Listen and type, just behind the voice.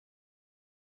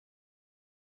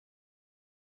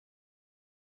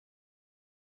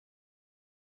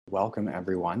welcome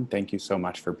everyone. Thank you so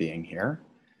much for being here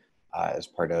as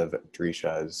part of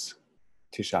Tisha's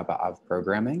Tisha B'Av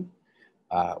programming.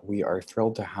 We are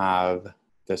thrilled to have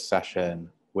this session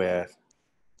with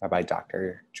Rabbi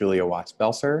Dr. Julia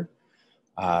Watts-Belser,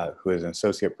 who is an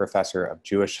associate professor of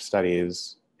Jewish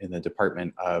studies in the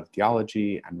Department of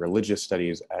Theology and Religious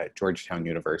Studies at Georgetown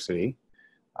University.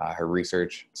 Her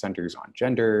research centers on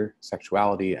gender,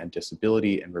 sexuality, and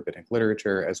disability in rabbinic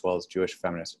literature, as well as Jewish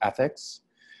feminist ethics.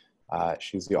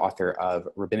 She's the author of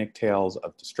Rabbinic Tales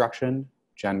of Destruction,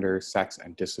 Gender, Sex,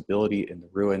 and Disability in the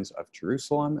Ruins of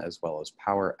Jerusalem, as well as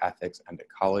Power, Ethics, and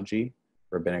Ecology,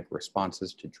 Rabbinic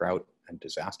Responses to Drought and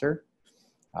Disaster.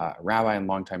 A rabbi and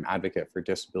longtime advocate for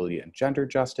disability and gender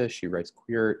justice, she writes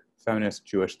queer, feminist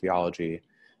Jewish theology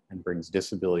and brings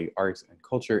disability, arts, and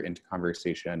culture into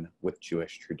conversation with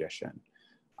Jewish tradition.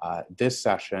 This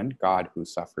session, God Who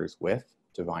Suffers With,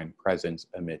 Divine Presence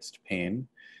Amidst Pain,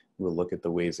 we'll look at the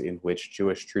ways in which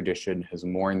Jewish tradition has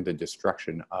mourned the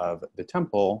destruction of the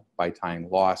temple by tying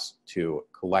loss to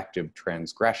collective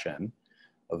transgression,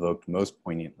 evoked most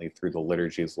poignantly through the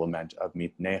liturgy's lament of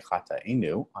mipnei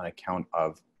hatatenu on account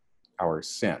of our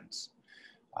sins.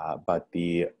 But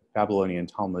the Babylonian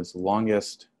Talmud's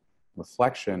longest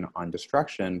reflection on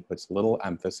destruction puts little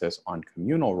emphasis on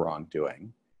communal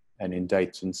wrongdoing and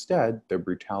indicts instead the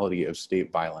brutality of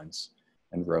state violence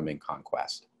and Roman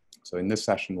conquest. So in this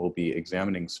session, we'll be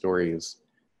examining stories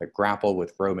that grapple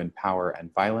with Roman power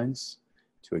and violence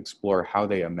to explore how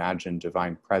they imagine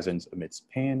divine presence amidst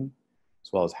pain,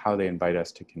 as well as how they invite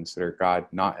us to consider God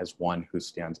not as one who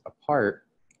stands apart,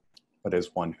 but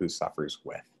as one who suffers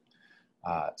with.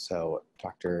 So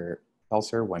Dr.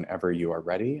 Belser, whenever you are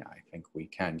ready, I think we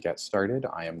can get started.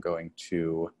 I am going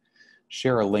to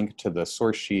share a link to the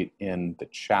source sheet in the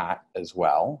chat as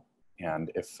well.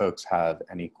 And if folks have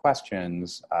any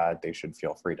questions, they should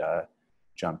feel free to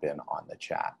jump in on the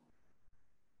chat.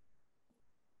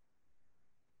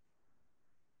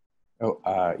 Oh,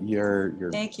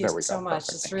 Thank you so much.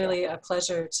 Perfect. It's really a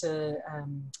pleasure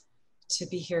to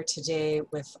be here today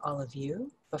with all of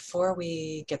you. Before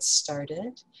we get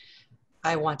started,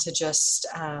 I want to just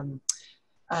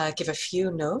give a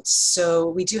few notes. So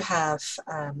we do have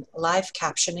live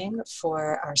captioning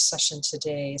for our session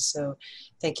today. So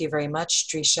thank you very much,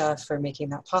 Tisha, for making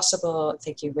that possible.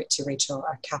 Thank you to Rachel,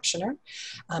 our captioner.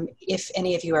 If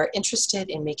any of you are interested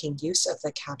in making use of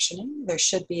the captioning, there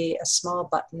should be a small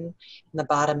button in the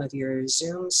bottom of your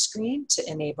Zoom screen to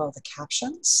enable the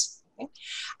captions.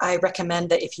 I recommend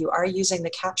that if you are using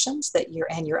the captions that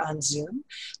you're on Zoom,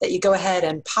 that you go ahead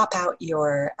and pop out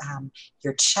your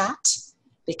chat,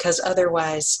 because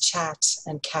otherwise chat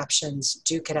and captions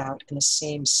do get out in the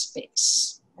same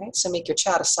space. Right? So make your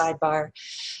chat a sidebar.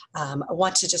 I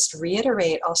want to just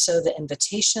reiterate also the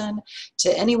invitation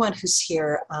to anyone who's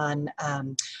here on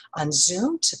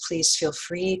Zoom to please feel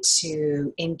free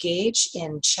to engage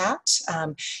in chat.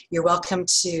 You're welcome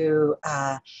to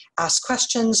ask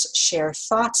questions, share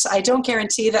thoughts. I don't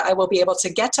guarantee that I will be able to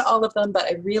get to all of them, but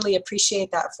I really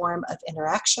appreciate that form of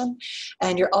interaction.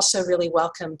 And you're also really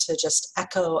welcome to just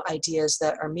echo ideas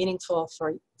that are meaningful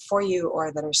for you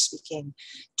or that are speaking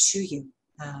to you.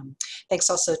 Thanks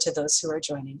also to those who are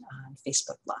joining on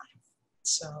Facebook Live.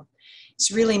 So it's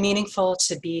really meaningful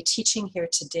to be teaching here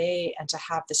today and to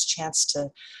have this chance to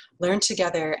learn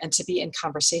together and to be in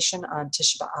conversation on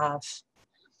Tisha B'Av.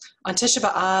 On Tisha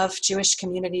B'Av, Jewish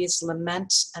communities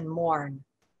lament and mourn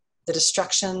the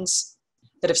destructions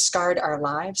that have scarred our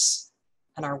lives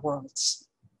and our worlds.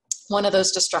 One of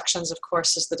those destructions, of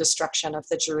course, is the destruction of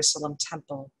the Jerusalem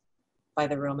temple by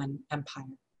the Roman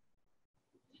Empire.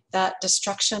 That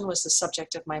destruction was the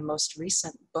subject of my most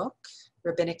recent book,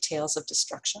 Rabbinic Tales of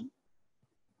Destruction,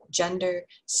 Gender,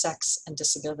 Sex, and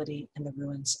Disability in the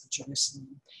Ruins of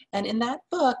Jerusalem. And in that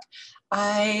book,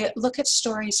 I look at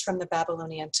stories from the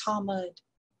Babylonian Talmud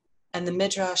and the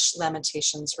Midrash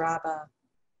Lamentations Rabbi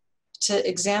to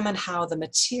examine how the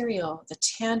material, the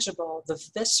tangible, the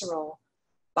visceral,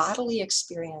 bodily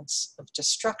experience of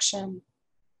destruction,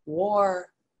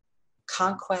 war,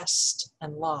 conquest,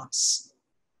 and loss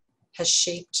has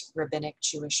shaped rabbinic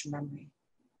Jewish memory.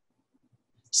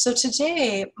 So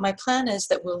today, my plan is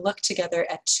that we'll look together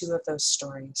at two of those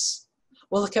stories.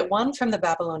 We'll look at one from the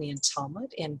Babylonian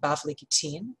Talmud in Bavli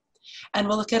Gittin, and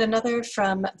we'll look at another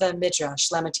from the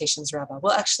Midrash, Lamentations Rabbah.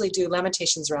 We'll actually do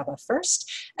Lamentations Rabbah first,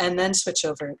 and then switch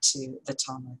over to the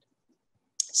Talmud.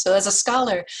 So as a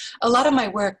scholar, a lot of my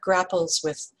work grapples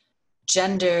with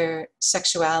gender,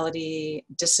 sexuality,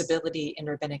 disability in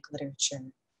rabbinic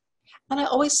literature. And I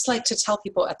always like to tell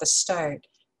people at the start,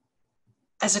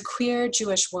 as a queer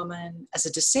Jewish woman, as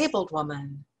a disabled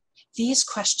woman, these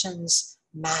questions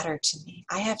matter to me.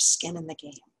 I have skin in the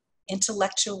game.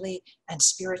 Intellectually and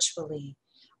spiritually,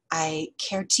 I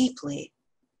care deeply,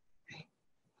 right,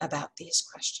 about these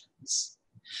questions.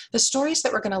 The stories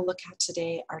that we're going to look at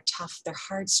today are tough. They're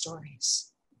hard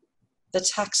stories. The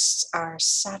texts are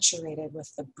saturated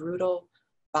with the brutal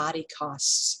body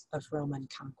costs of Roman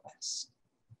conquest.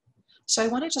 So I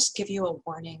want to just give you a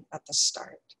warning at the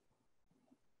start.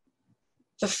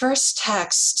 The first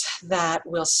text that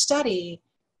we'll study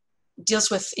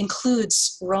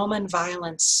includes Roman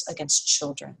violence against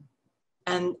children.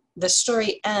 And the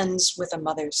story ends with a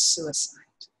mother's suicide.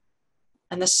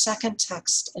 And the second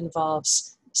text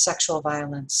involves sexual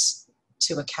violence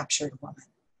to a captured woman.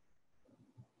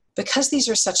 Because these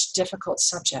are such difficult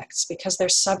subjects, because they're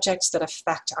subjects that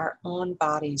affect our own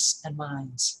bodies and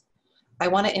minds, I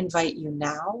want to invite you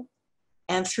now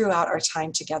and throughout our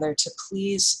time together to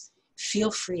please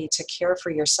feel free to care for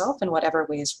yourself in whatever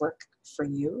ways work for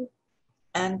you,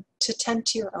 and to tend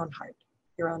to your own heart,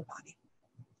 your own body.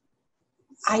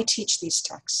 I teach these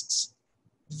texts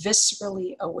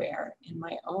viscerally aware in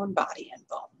my own body and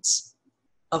bones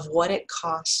of what it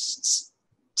costs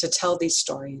to tell these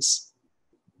stories,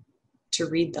 to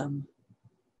read them,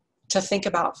 to think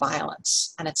about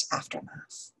violence and its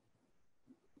aftermath.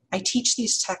 I teach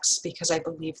these texts because I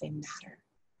believe they matter,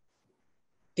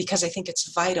 because I think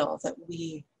it's vital that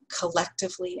we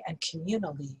collectively and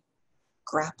communally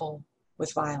grapple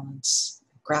with violence,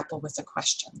 grapple with the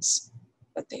questions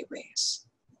that they raise.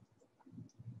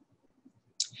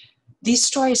 These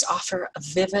stories offer a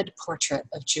vivid portrait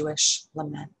of Jewish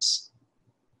lament.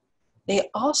 They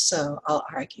also, I'll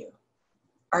argue,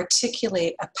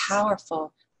 articulate a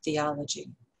powerful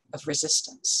theology of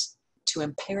resistance to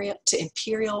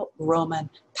imperial Roman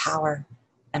power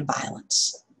and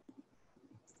violence.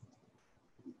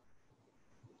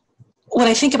 When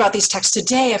I think about these texts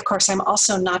today, of course, I'm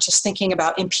also not just thinking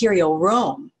about imperial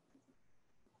Rome.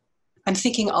 I'm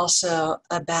thinking also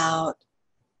about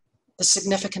the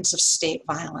significance of state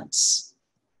violence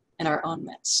in our own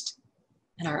midst,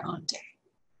 in our own day.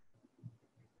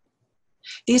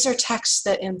 These are texts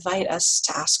that invite us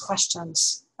to ask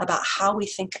questions about how we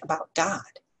think about God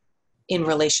in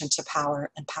relation to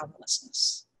power and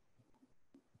powerlessness,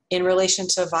 in relation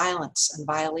to violence and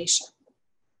violation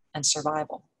and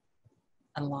survival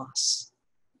and loss.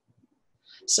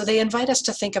 So they invite us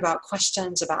to think about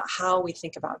questions about how we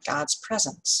think about God's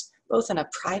presence, both in a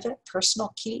private,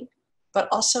 personal key, but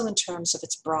also in terms of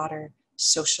its broader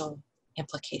social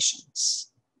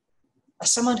implications.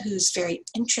 As someone who's very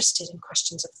interested in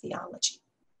questions of theology,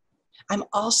 I'm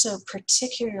also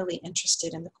particularly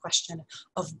interested in the question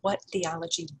of what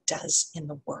theology does in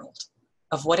the world,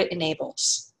 of what it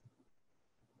enables,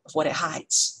 of what it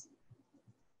hides,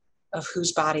 of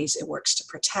whose bodies it works to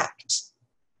protect,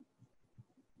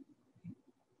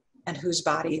 and whose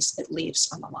bodies it leaves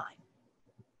on the line.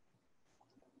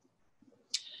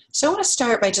 So I want to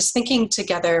start by just thinking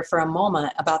together for a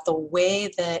moment about the way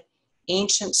that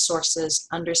ancient sources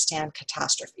understand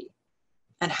catastrophe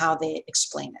and how they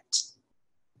explain it.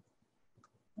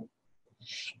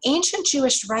 Ancient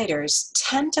Jewish writers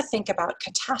tend to think about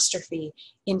catastrophe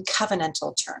in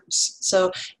covenantal terms.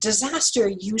 So disaster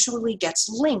usually gets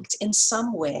linked in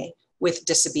some way with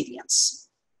disobedience.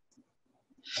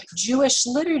 Jewish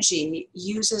liturgy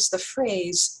uses the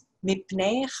phrase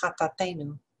mipnei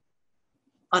hatatenu,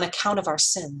 on account of our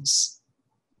sins,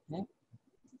 okay,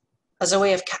 as a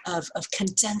way of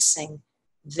condensing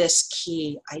this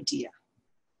key idea.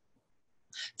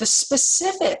 The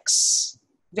specifics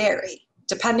vary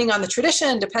depending on the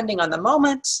tradition, depending on the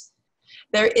moment.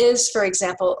 There is, for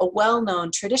example, a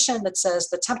well-known tradition that says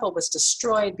the temple was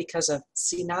destroyed because of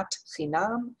sinat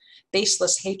chinam,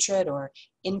 baseless hatred or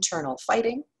internal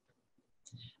fighting.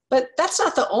 But that's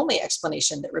not the only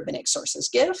explanation that rabbinic sources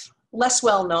give. Less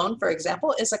well known, for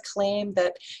example, is a claim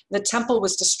that the temple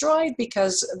was destroyed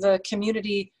because the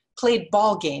community played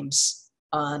ball games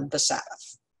on the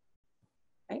Sabbath.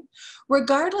 Right?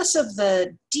 Regardless of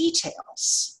the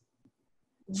details,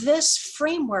 this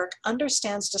framework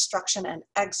understands destruction and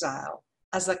exile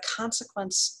as a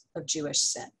consequence of Jewish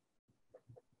sin.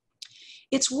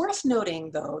 It's worth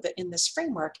noting, though, that in this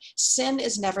framework, sin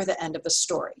is never the end of the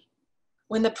story.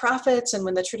 When the prophets and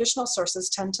when the traditional sources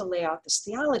tend to lay out this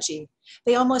theology,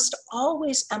 they almost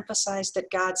always emphasize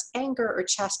that God's anger or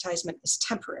chastisement is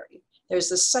temporary. There's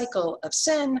this cycle of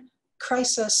sin,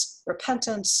 crisis,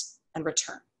 repentance, and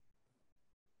return.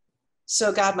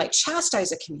 So God might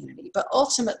chastise a community, but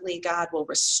ultimately God will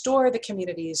restore the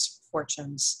community's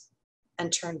fortunes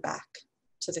and turn back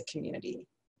to the community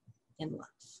in love.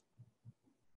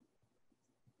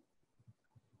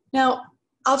 Now,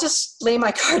 I'll just lay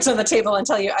my cards on the table and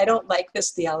tell you I don't like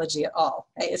this theology at all.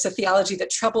 Right? It's a theology that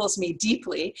troubles me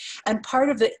deeply. And part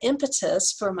of the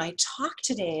impetus for my talk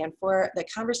today and for the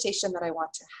conversation that I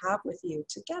want to have with you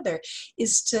together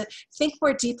is to think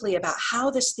more deeply about how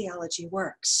this theology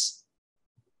works.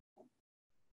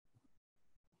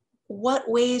 What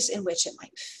ways in which it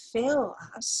might fail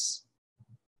us.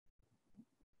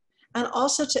 And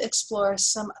also to explore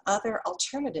some other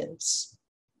alternatives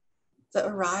that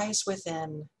arise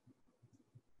within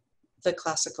the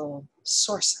classical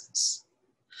sources.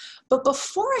 But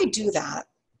before I do that,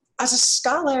 as a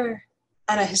scholar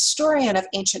and a historian of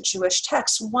ancient Jewish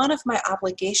texts, one of my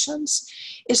obligations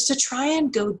is to try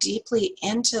and go deeply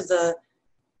into the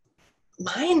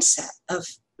mindset of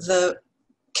the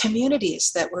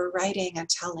communities that were writing and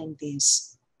telling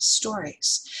these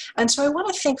stories. And so I want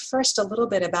to think first a little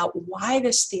bit about why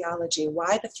this theology,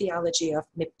 why the theology of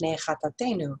mipnei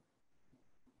hatatenu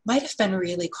might have been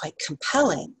really quite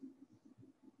compelling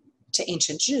to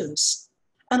ancient Jews,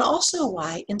 and also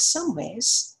why, in some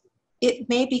ways, it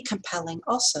may be compelling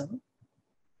also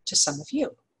to some of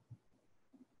you.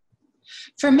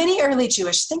 For many early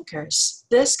Jewish thinkers,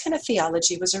 this kind of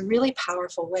theology was a really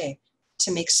powerful way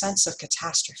to make sense of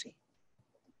catastrophe.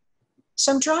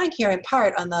 So I'm drawing here in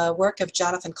part on the work of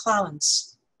Jonathan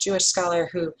Clowens, Jewish scholar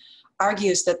who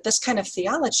argues that this kind of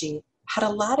theology had a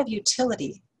lot of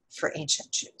utility for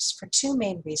ancient Jews for two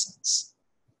main reasons.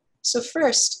 So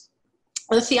first,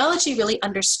 the theology really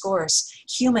underscores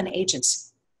human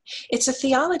agency. It's a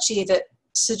theology that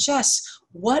suggests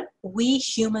what we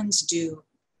humans do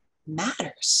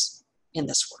matters in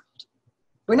this world.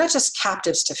 We're not just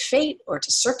captives to fate or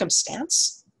to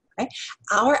circumstance, right?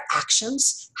 Our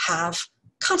actions have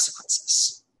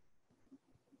consequences.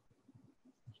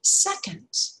 Second,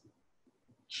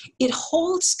 it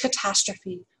holds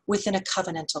catastrophe within a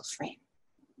covenantal frame.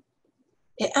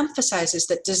 It emphasizes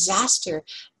that disaster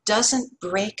doesn't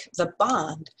break the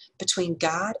bond between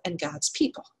God and God's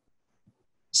people.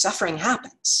 Suffering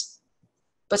happens,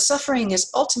 but suffering is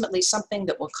ultimately something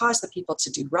that will cause the people to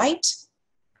do right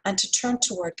and to turn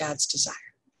toward God's desire.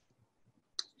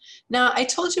 Now, I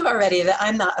told you already that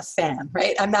I'm not a fan,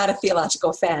 right? I'm not a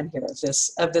theological fan here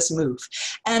of this move.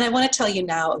 And I want to tell you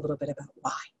now a little bit about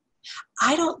why.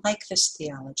 I don't like this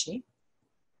theology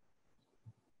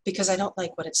because I don't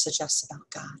like what it suggests about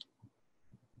God.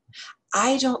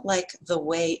 I don't like the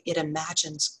way it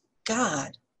imagines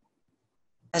God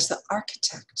as the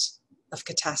architect of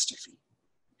catastrophe,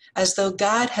 as though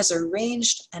God has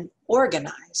arranged and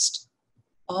organized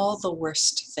all the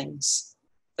worst things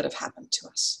that have happened to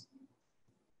us.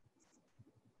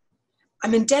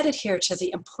 I'm indebted here to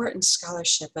the important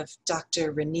scholarship of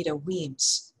Dr. Renita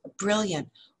Weems, a brilliant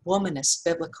womanist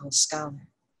biblical scholar.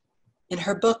 In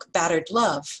her book, Battered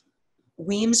Love,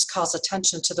 Weems calls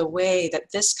attention to the way that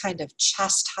this kind of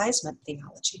chastisement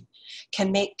theology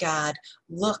can make God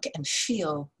look and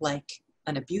feel like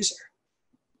an abuser,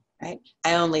 right?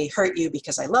 I only hurt you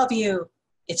because I love you.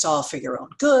 It's all for your own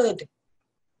good.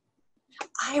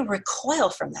 I recoil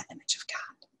from that image of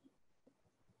God.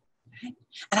 Right?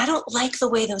 And I don't like the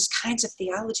way those kinds of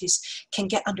theologies can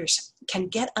get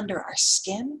under our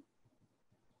skin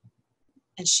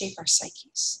and shape our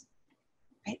psyches.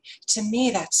 Right? To me,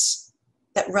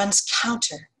 that runs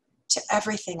counter to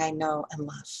everything I know and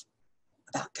love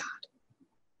about God.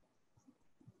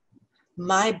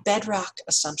 My bedrock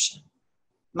assumption,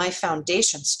 my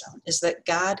foundation stone, is that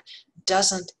God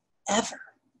doesn't ever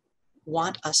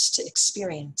want us to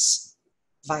experience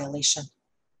violation.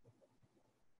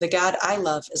 The God I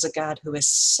love is a God who is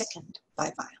sickened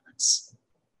by violence,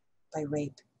 by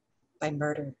rape, by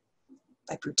murder,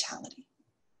 by brutality.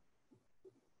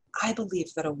 I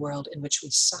believe that a world in which we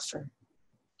suffer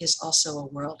is also a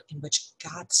world in which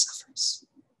God suffers.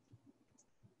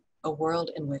 A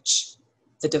world in which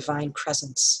the divine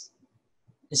presence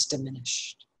is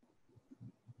diminished.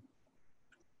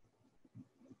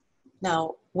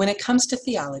 Now, when it comes to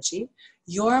theology,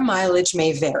 your mileage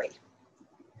may vary,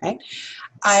 right?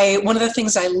 One of the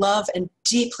things I love and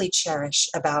deeply cherish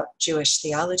about Jewish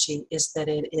theology is that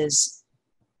it is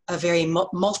a very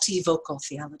multivocal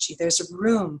theology. There's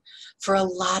room for a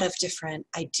lot of different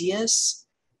ideas,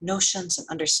 notions, and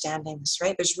understandings,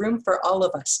 right? There's room for all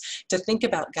of us to think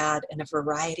about God in a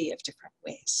variety of different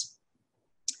ways,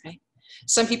 right?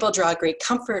 Some people draw great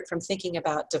comfort from thinking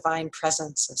about divine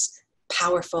presence as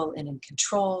powerful and in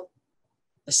control,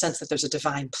 the sense that there's a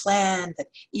divine plan, that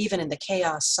even in the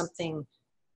chaos, something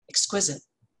exquisite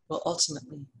will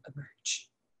ultimately emerge,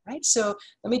 right? So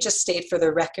let me just state for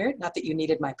the record, not that you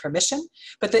needed my permission,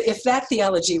 but that if that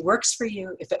theology works for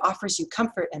you, if it offers you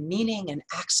comfort and meaning and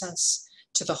access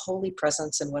to the holy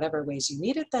presence in whatever ways you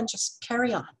need it, then just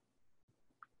carry on.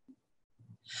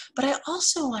 But I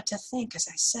also want to think, as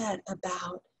I said,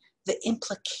 about the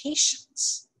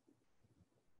implications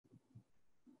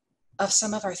of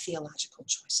some of our theological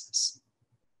choices,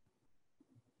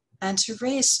 and to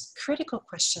raise critical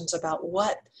questions about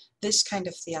what this kind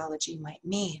of theology might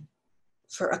mean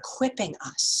for equipping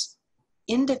us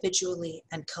individually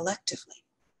and collectively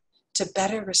to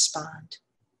better respond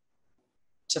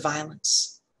to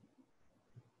violence,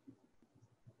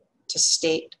 to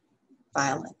state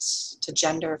violence, to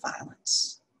gender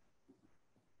violence,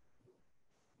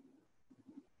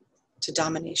 to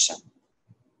domination,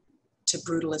 to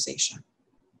brutalization.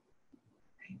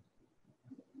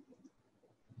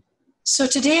 So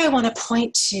today I want to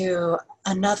point to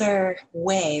another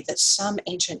way that some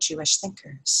ancient Jewish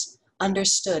thinkers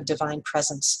understood divine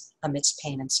presence amidst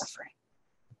pain and suffering.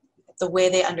 The way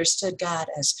they understood God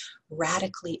as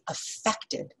radically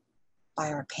affected by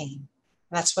our pain.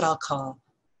 And that's what I'll call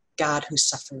God who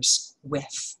suffers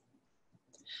with.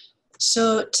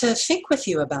 So to think with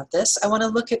you about this, I want to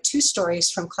look at two stories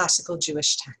from classical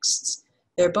Jewish texts.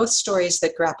 They're both stories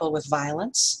that grapple with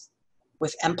violence,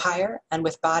 with empire, and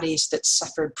with bodies that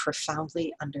suffered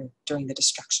profoundly during the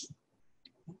destruction.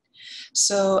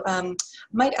 So I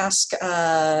might ask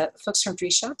folks from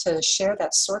Tisha to share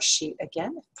that source sheet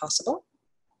again, if possible.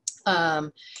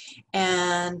 But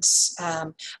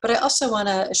I also want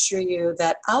to assure you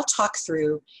that I'll talk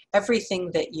through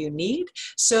everything that you need.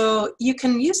 So you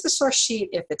can use the source sheet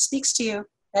if it speaks to you,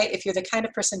 right? If you're the kind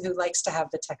of person who likes to have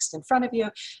the text in front of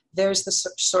you, there's the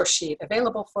source sheet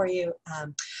available for you.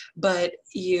 But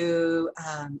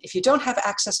if you don't have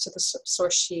access to the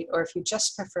source sheet, or if you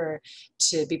just prefer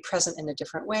to be present in a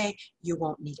different way, you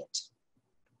won't need it.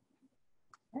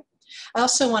 I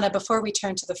also want to, before we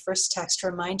turn to the first text,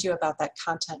 remind you about that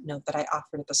content note that I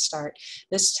offered at the start.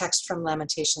 This text from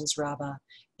Lamentations Rabbi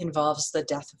involves the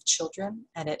death of children,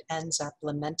 and it ends up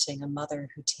lamenting a mother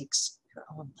who takes her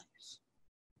own life.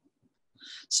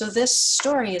 So this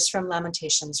story is from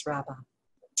Lamentations Rabbi.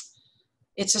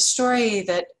 It's a story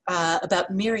that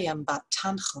about Miriam bat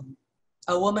Tanchum,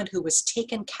 a woman who was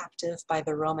taken captive by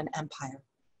the Roman Empire,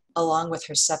 along with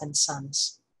her 7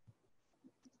 sons.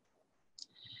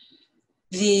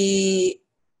 The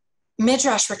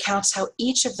Midrash recounts how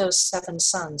each of those 7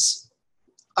 sons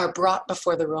are brought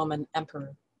before the Roman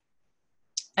emperor.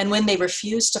 And when they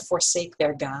refuse to forsake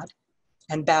their God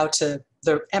and bow to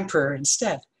the emperor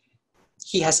instead,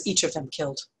 he has each of them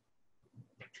killed.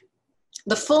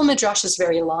 The full Midrash is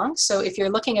very long, so if you're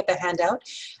looking at the handout,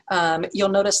 you'll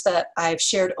notice that I've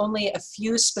shared only a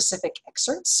few specific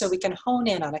excerpts, so we can hone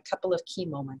in on a couple of key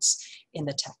moments in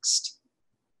the text.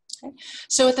 Okay.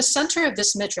 So at the center of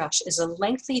this Midrash is a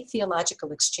lengthy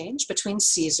theological exchange between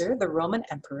Caesar, the Roman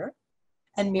emperor,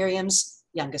 and Miriam's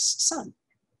youngest son.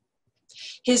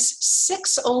 His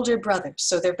 6 older brothers,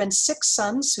 so there have been 6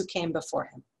 sons who came before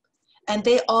him, and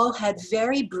they all had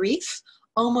very brief,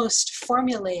 almost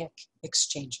formulaic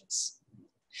exchanges.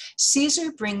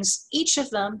 Caesar brings each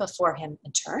of them before him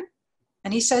in turn,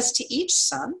 and he says to each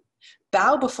son,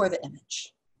 bow before the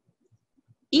image.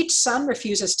 Each son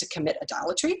refuses to commit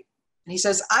idolatry, and he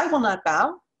says, I will not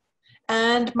bow,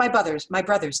 and my brothers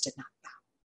did not bow.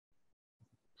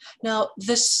 Now,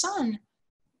 the son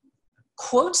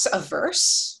quotes a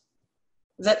verse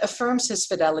that affirms his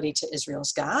fidelity to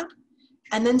Israel's God,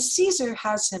 and then Caesar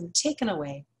has him taken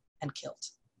away and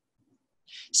killed.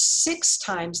 6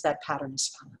 times that pattern is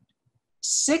followed.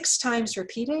 6 times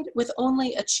repeated with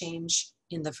only a change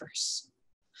in the verse.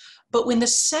 But when the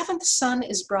 7th son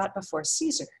is brought before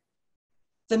Caesar,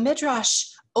 the Midrash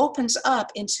opens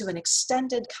up into an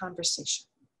extended conversation,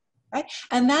 right?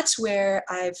 And that's where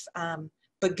I've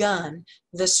begun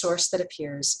the source that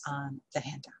appears on the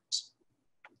handout.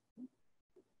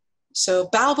 So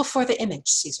bow before the image,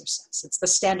 Caesar says. It's the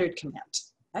standard command,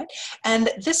 right? And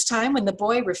this time when the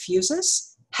boy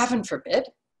refuses, heaven forbid,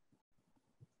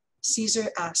 Caesar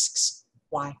asks,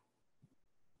 why?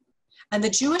 And the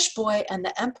Jewish boy and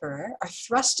the emperor are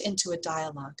thrust into a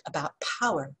dialogue about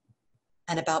power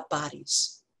and about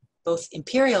bodies, both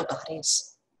imperial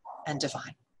bodies and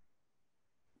divine.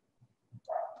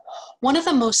 One of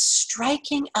the most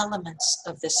striking elements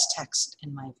of this text,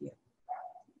 in my view,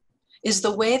 is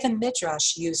the way the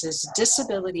Midrash uses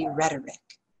disability rhetoric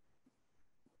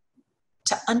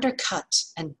to undercut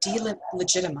and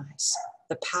delegitimize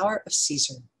the power of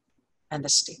Caesar and the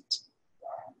state.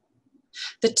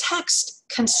 The text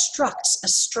constructs a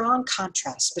strong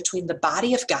contrast between the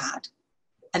body of God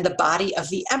and the body of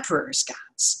the emperor's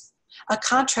gods, a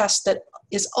contrast that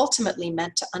is ultimately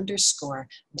meant to underscore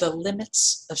the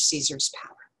limits of Caesar's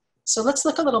power. So let's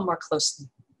look a little more closely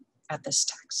at this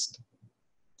text.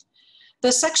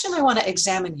 The section I want to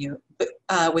examine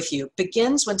with you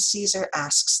begins when Caesar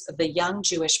asks the young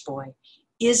Jewish boy,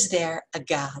 is there a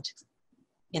God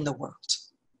in the world?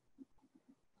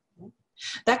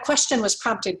 That question was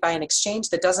prompted by an exchange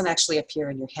that doesn't actually appear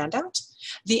in your handout.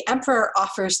 The emperor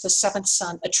offers the seventh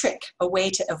son a trick, a way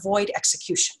to avoid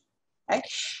execution. Right?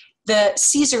 The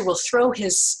Caesar will throw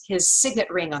his signet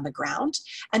ring on the ground,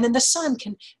 and then the son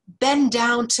can bend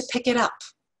down to pick it up.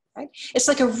 Right? It's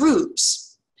like a ruse.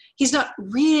 He's not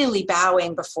really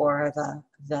bowing before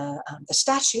the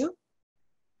statue,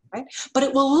 right? But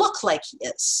it will look like he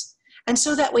is. And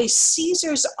so that way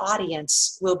Caesar's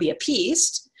audience will be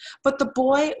appeased, but the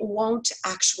boy won't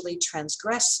actually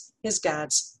transgress his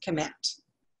God's command.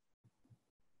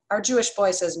 Our Jewish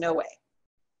boy says, no way,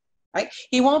 right?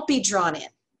 He won't be drawn in.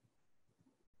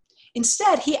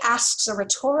 Instead, he asks a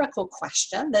rhetorical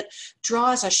question that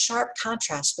draws a sharp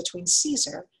contrast between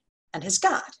Caesar and his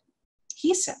God.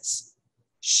 He says,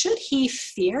 should he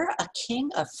fear a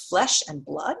king of flesh and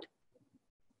blood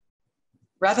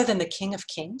rather than the King of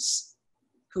Kings,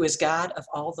 who is God of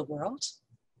all the world?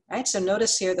 Right? So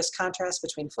notice here this contrast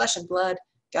between flesh and blood,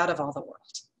 God of all the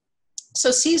world.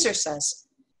 So Caesar says,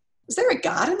 is there a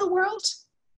God in the world?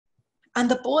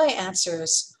 And the boy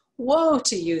answers, woe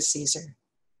to you, Caesar,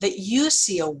 that you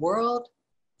see a world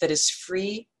that is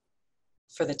free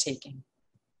for the taking.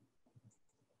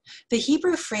 The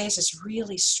Hebrew phrase is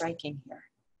really striking here.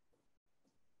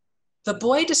 The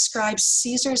boy describes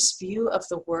Caesar's view of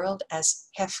the world as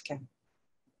hefker.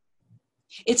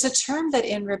 It's a term that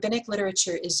in rabbinic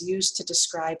literature is used to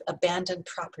describe abandoned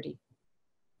property,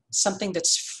 something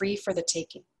that's free for the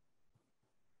taking.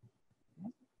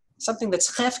 Something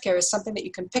that's hefker is something that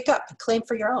you can pick up and claim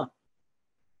for your own.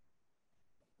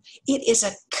 It is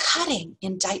a cutting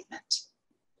indictment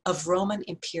of Roman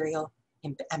imperial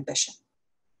ambition.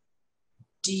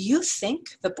 Do you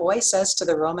think, the boy says to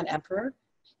the Roman emperor,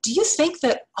 do you think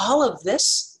that all of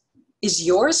this is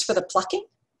yours for the plucking?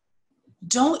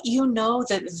 Don't you know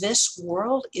that this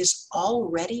world is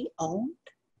already owned?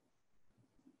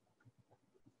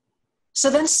 So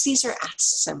then Caesar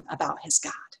asks him about his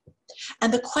God.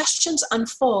 And the questions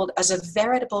unfold as a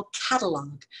veritable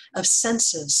catalog of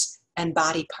senses and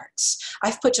body parts.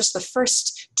 I've put just the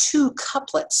first two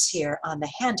couplets here on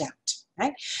the handout.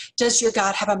 Right? Does your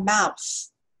God have a mouth?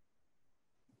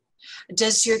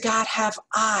 Does your God have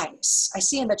eyes? I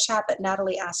see in the chat that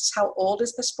Natalie asks, how old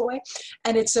is this boy?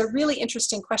 And it's a really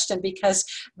interesting question because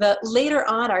later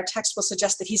on our text will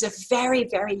suggest that he's a very,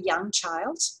 very young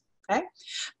child. Okay?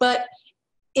 But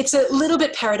it's a little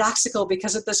bit paradoxical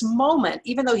because at this moment,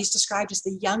 even though he's described as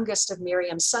the youngest of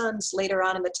Miriam's sons, later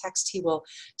on in the text he will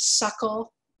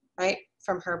suckle, right,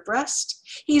 from her breast.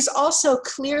 He's also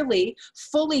clearly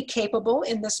fully capable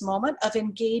in this moment of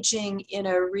engaging in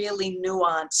a really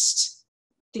nuanced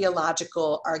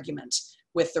theological argument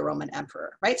with the Roman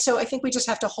emperor, right? So I think we just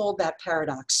have to hold that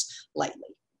paradox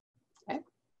lightly. Okay?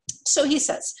 So he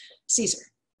says, Caesar,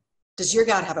 does your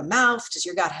God have a mouth? Does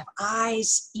your God have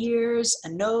eyes, ears, a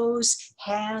nose,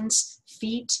 hands,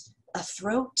 feet, a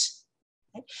throat?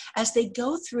 Okay? As they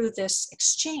go through this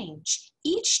exchange,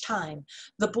 each time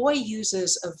the boy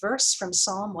uses a verse from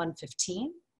Psalm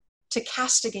 115 to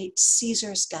castigate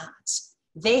Caesar's gods.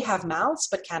 They have mouths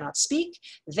but cannot speak.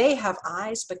 They have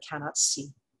eyes but cannot see.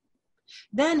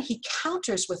 Then he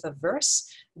counters with a verse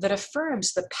that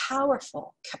affirms the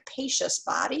powerful, capacious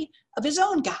body of his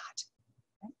own God.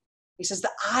 He says,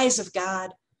 the eyes of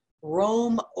God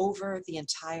roam over the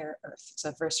entire earth. It's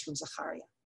a verse from Zechariah.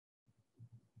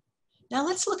 Now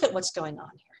let's look at what's going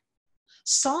on here.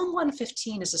 Psalm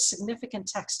 115 is a significant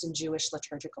text in Jewish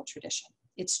liturgical tradition.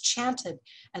 It's chanted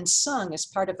and sung as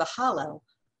part of the Hallel,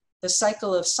 the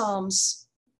cycle of psalms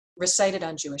recited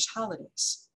on Jewish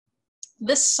holidays.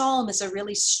 This psalm is a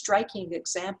really striking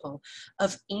example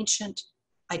of ancient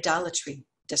idolatry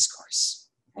discourse.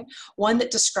 Right? One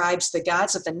that describes the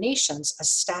gods of the nations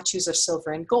as statues of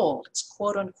silver and gold. It's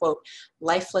quote unquote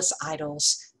lifeless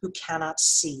idols who cannot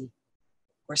see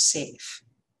or save.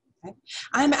 Right?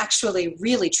 I'm actually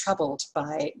really troubled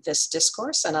by this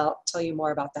discourse, and I'll tell you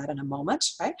more about that in a moment.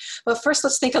 Right? But first,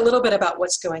 let's think a little bit about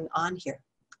what's going on here.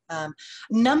 A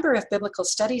number of biblical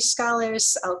studies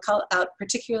scholars, I'll call out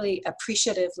particularly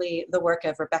appreciatively the work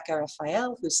of Rebecca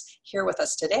Raphael, who's here with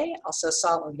us today, also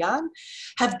Saul Oyan,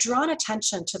 have drawn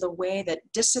attention to the way that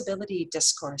disability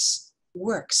discourse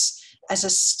works as a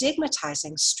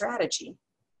stigmatizing strategy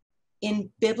in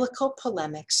biblical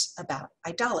polemics about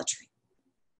idolatry.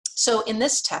 So in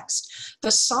this text,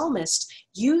 the psalmist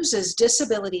uses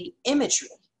disability imagery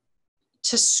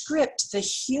to script the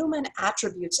human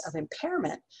attributes of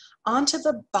impairment onto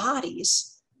the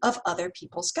bodies of other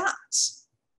people's gods,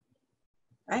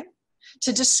 right?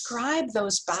 To describe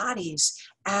those bodies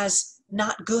as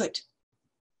not good,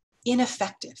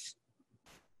 ineffective,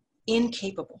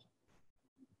 incapable,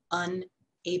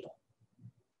 unable.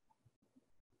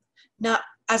 Now,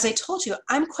 as I told you,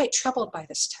 I'm quite troubled by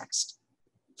this text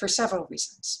for several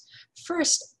reasons.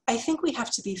 First, I think we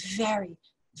have to be very,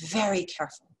 very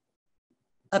careful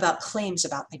about claims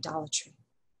about idolatry.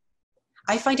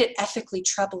 I find it ethically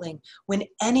troubling when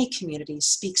any community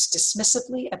speaks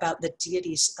dismissively about the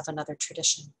deities of another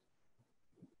tradition.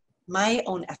 My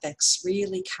own ethics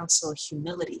really counsel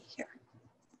humility here.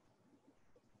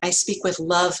 I speak with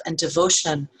love and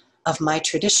devotion of my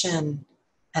tradition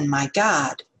and my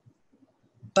God,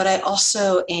 but I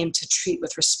also aim to treat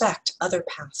with respect other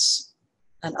paths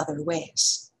and other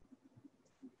ways.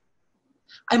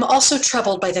 I'm also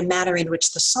troubled by the manner in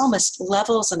which the psalmist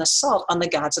levels an assault on the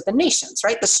gods of the nations,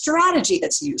 right? The strategy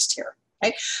that's used here,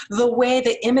 right? The way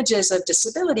the images of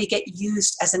disability get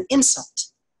used as an insult,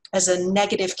 as a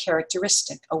negative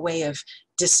characteristic, a way of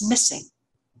dismissing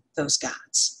those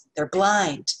gods. They're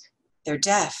blind, they're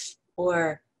deaf,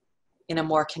 or in a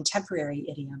more contemporary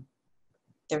idiom,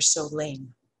 they're so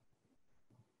lame.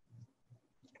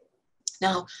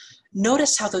 Now,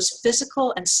 notice how those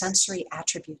physical and sensory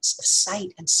attributes of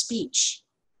sight and speech,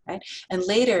 right? And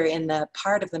later in the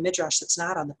part of the Midrash that's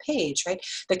not on the page, right?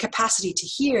 The capacity to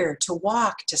hear, to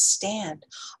walk, to stand,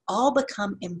 all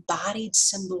become embodied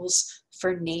symbols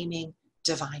for naming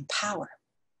divine power.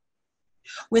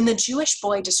 When the Jewish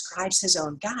boy describes his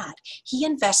own God, he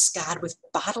invests God with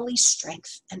bodily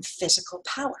strength and physical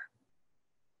power.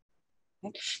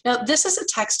 Now, this is a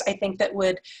text, I think, that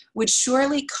would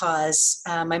surely cause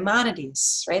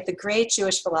Maimonides, right, the great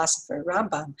Jewish philosopher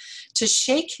Rambam, to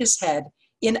shake his head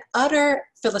in utter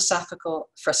philosophical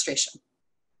frustration.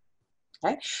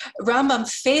 Right? Rambam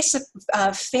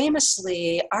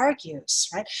famously argues,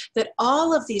 right, that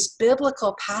all of these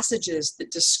biblical passages that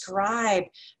describe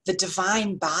the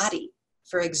divine body,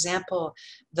 for example,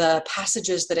 the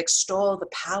passages that extol the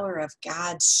power of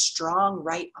God's strong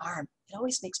right arm, it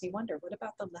always makes me wonder, what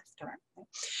about the left arm? Right?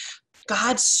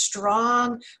 God's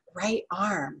strong right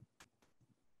arm,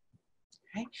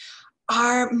 right,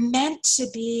 are meant to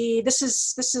be, this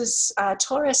is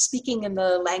Torah speaking in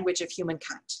the language of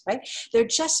humankind, right? They're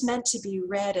just meant to be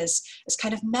read as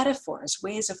kind of metaphors,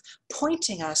 ways of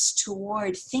pointing us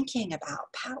toward thinking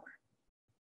about power,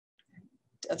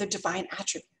 other divine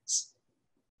attributes.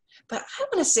 But I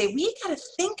want to say we got to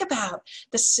think about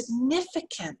the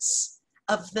significance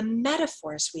of the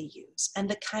metaphors we use and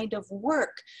the kind of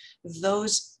work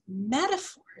those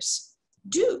metaphors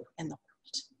do in the world.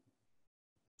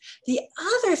 The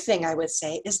other thing I would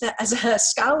say is that as a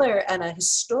scholar and a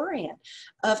historian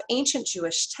of ancient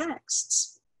Jewish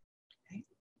texts, right,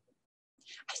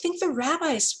 I think the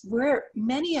rabbis were,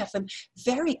 many of them,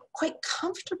 quite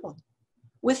comfortable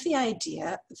with the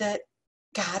idea that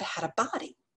God had a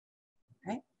body.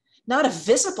 Not a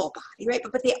visible body, right?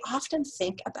 But they often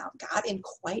think about God in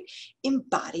quite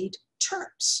embodied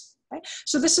terms, right?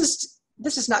 So this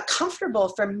is not comfortable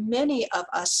for many of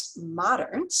us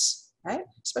moderns, right?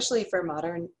 Especially for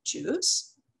modern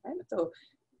Jews, right? Though,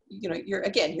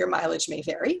 your mileage may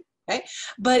vary, right?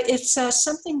 But it's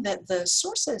something that the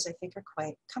sources, I think, are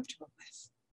quite comfortable with.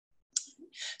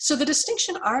 So the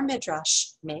distinction our Midrash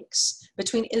makes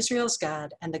between Israel's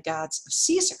God and the gods of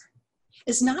Caesar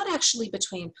is not actually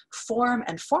between form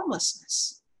and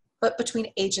formlessness, but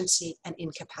between agency and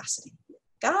incapacity.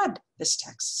 God, this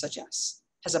text suggests,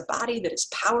 has a body that is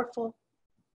powerful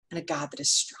and a God that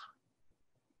is strong.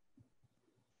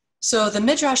 So the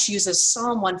Midrash uses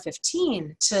Psalm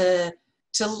 115 to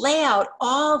lay out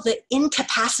all the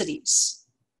incapacities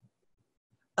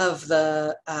of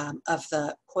the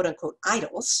quote unquote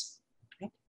idols,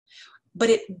 right? But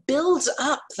it builds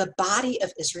up the body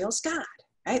of Israel's God.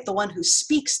 Right? The one who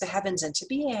speaks the heavens into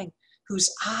being,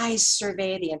 whose eyes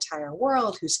survey the entire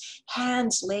world, whose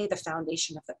hands lay the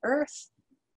foundation of the earth,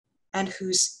 and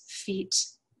whose feet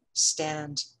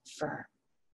stand firm.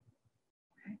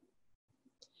 Okay.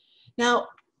 Now,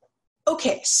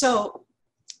 okay, so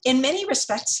in many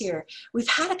respects here, we've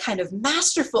had a kind of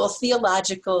masterful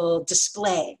theological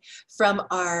display from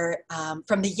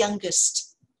the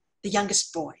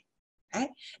youngest boy. Right?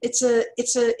 It's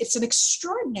an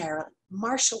extraordinary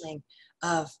marshaling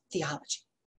of theology.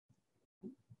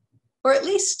 Or at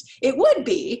least it would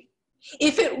be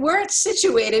if it weren't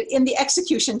situated in the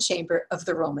execution chamber of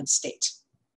the Roman state.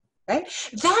 Right?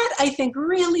 That, I think,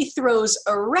 really throws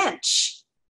a wrench,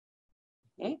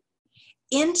 okay,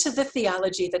 into the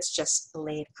theology that's just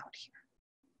laid out here.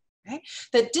 Right?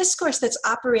 The discourse that's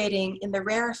operating in the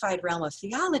rarefied realm of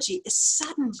theology is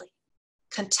suddenly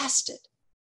contested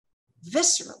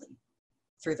viscerally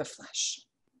through the flesh.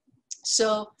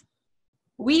 So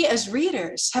we as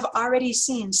readers have already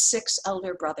seen 6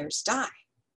 elder brothers die.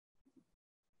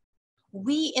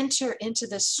 We enter into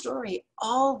this story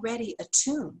already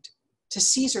attuned to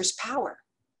Caesar's power,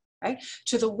 right?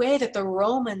 To the way that the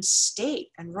Roman state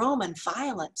and Roman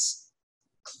violence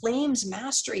claims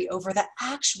mastery over the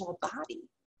actual body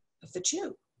of the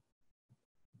Jew.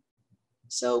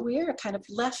 So we're kind of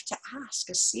left to ask,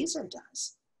 as Caesar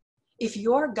does, if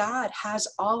your God has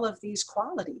all of these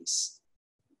qualities,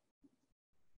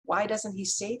 why doesn't he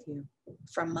save you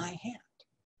from my hand?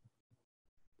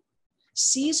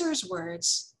 Caesar's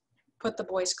words put the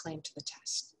boy's claim to the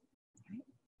test. Right?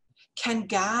 Can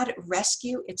God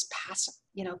rescue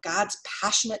God's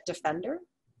passionate defender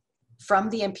from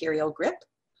the imperial grip?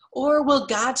 Or will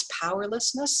God's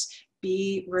powerlessness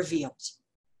be revealed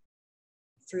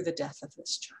through the death of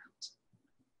this child?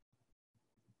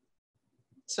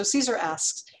 So Caesar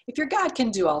asks, if your God can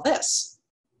do all this,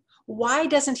 why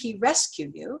doesn't he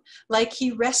rescue you like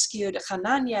he rescued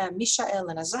Hananiah, Mishael,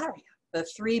 and Azariah, the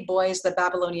 3 boys the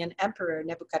Babylonian emperor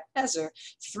Nebuchadnezzar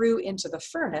threw into the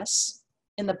furnace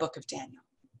in the book of Daniel?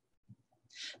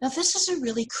 Now, this is a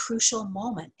really crucial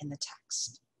moment in the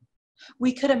text.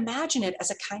 We could imagine it as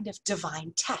a kind of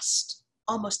divine test,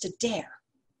 almost a dare,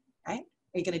 right?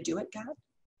 Are you going to do it, God?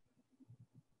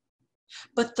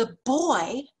 But the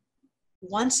boy,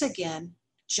 once again,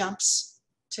 jumps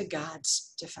to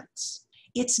God's defense.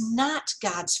 It's not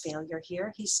God's failure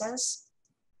here, he says.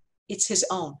 It's his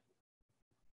own.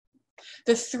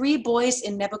 The 3 boys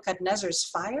in Nebuchadnezzar's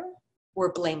fire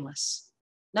were blameless.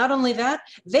 Not only that,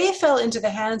 they fell into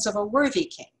the hands of a worthy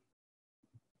king,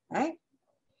 right?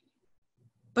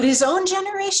 But his own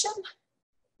generation,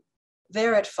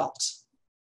 they're at fault.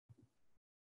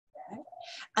 Right?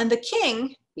 And the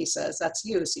king, he says, that's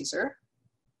you, Caesar,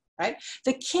 right?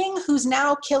 The king who's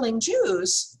now killing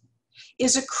Jews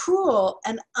is a cruel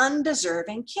and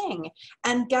undeserving king.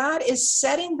 And God is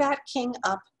setting that king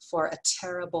up for a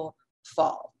terrible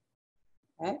fall.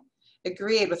 Right?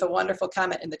 Agreed with a wonderful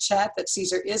comment in the chat that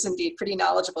Caesar is indeed pretty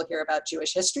knowledgeable here about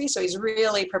Jewish history, so he's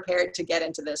really prepared to get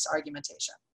into this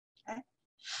argumentation. Okay?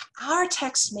 Our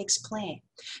text makes plain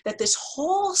that this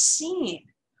whole scene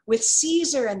with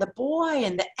Caesar and the boy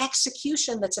and the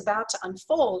execution that's about to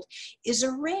unfold is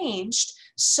arranged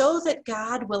so that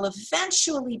God will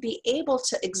eventually be able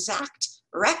to exact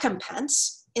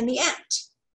recompense in the end.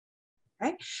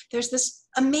 Right? There's this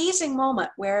amazing moment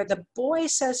where the boy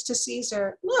says to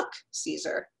Caesar, look,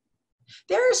 Caesar,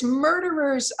 there's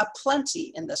murderers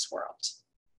aplenty in this world.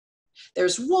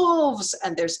 There's wolves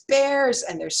and there's bears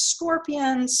and there's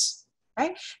scorpions,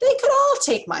 right? They could all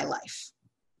take my life.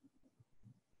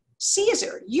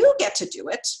 Caesar, you get to do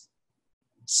it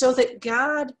so that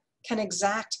God can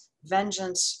exact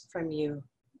vengeance from you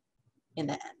in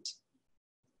the end.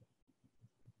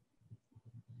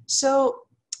 So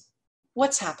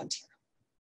what's happened here?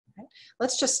 Right?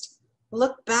 Let's just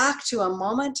look back to a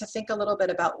moment to think a little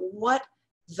bit about what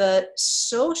the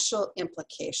social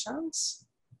implications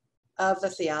of the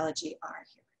theology are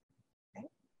here. Right?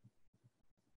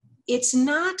 It's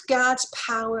not God's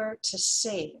power to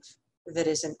save that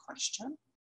is in question.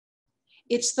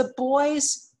 It's the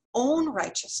boy's own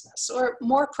righteousness, or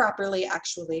more properly,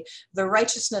 actually, the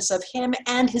righteousness of him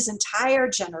and his entire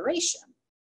generation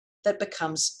that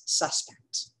becomes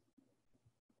suspect.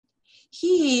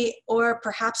 He, or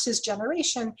perhaps his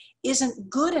generation, isn't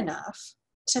good enough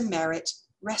to merit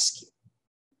rescue.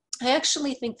 I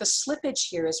actually think the slippage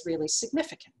here is really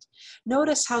significant.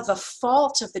 Notice how the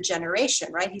fault of the generation,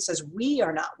 right? He says, we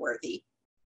are not worthy,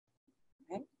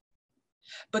 right?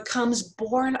 Becomes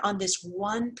born on this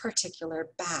one particular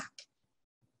back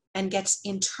and gets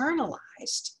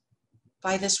internalized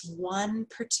by this one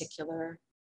particular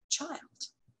child.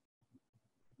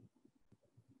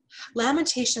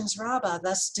 Lamentations Rabbah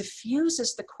thus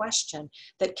diffuses the question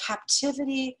that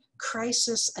captivity,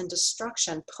 crisis, and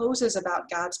destruction poses about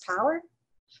God's power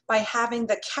by having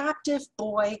the captive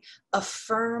boy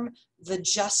affirm the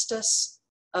justice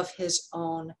of his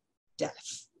own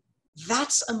death.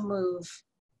 That's a move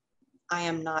I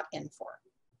am not in for.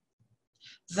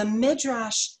 The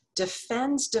Midrash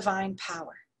defends divine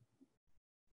power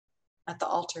at the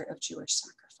altar of Jewish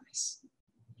sacrifice.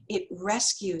 It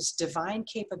rescues divine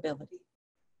capability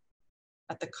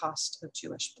at the cost of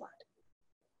Jewish blood.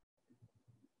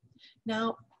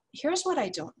 Now, here's what I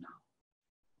don't know.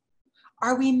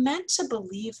 Are we meant to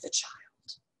believe the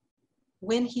child?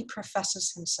 when he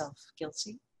professes himself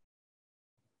guilty?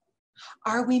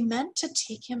 Are we meant to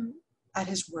take him at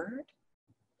his word?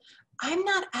 I'm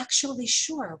not actually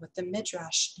sure what the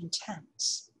Midrash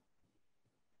intends.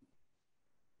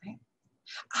 Right?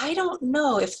 I don't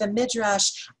know if the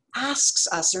Midrash asks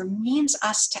us or means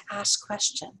us to ask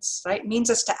questions, right? Means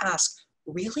us to ask,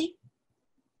 really?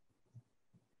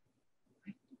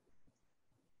 Right?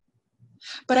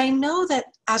 But I know that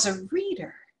as a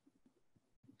reader,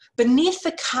 beneath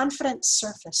the confident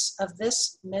surface of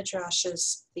this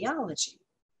Midrash's theology,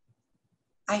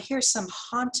 I hear some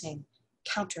haunting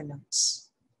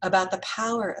counternotes about the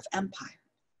power of empire,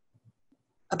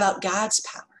 about God's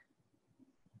power,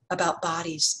 about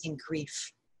bodies in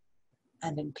grief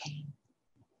and in pain.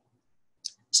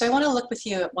 So I want to look with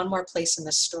you at one more place in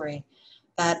this story,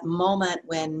 that moment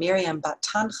when Miriam bat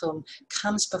Tanchum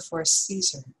comes before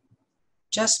Caesar,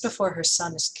 just before her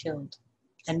son is killed,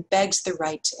 and begs the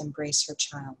right to embrace her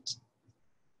child.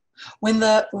 When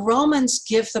the Romans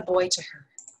give the boy to her,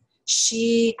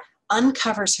 she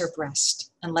uncovers her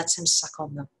breast and lets him suckle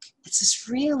milk. It's this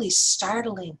really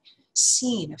startling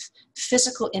scene of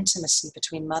physical intimacy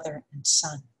between mother and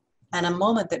son, and a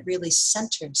moment that really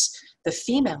centers the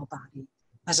female body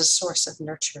as a source of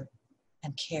nurture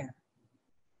and care.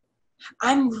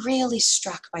 I'm really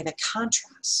struck by the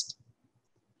contrast.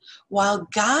 While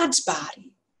God's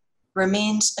body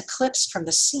remains eclipsed from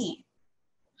the scene,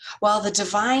 while the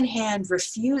divine hand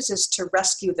refuses to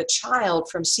rescue the child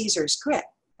from Caesar's grip,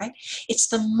 right? It's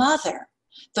the mother,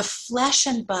 the flesh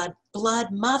and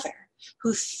blood mother,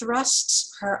 who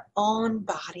thrusts her own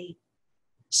body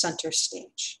center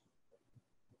stage.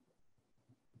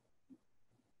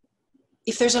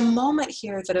 If there's a moment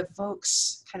here that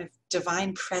evokes kind of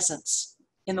divine presence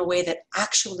in the way that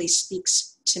actually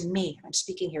speaks to me, I'm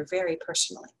speaking here very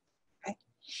personally, right?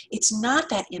 It's not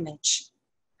that image,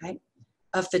 right,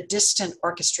 of the distant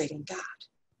orchestrating God.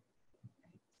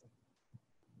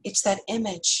 It's that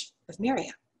image of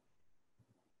Miriam,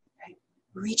 right?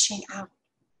 Reaching out,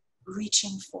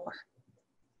 reaching for,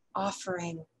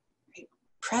 offering, right,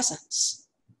 presence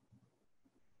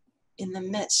in the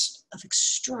midst of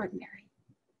extraordinary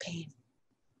pain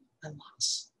and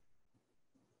loss.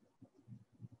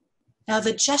 Now,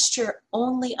 the gesture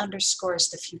only underscores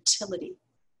the futility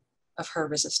of her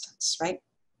resistance, right?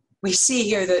 We see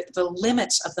here the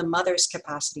limits of the mother's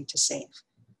capacity to save.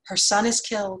 Her son is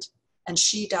killed, and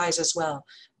she dies as well.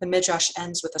 The Midrash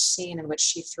ends with a scene in which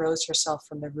she throws herself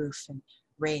from the roof in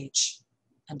rage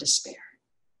and despair.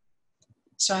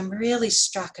 So I'm really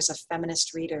struck as a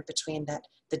feminist reader between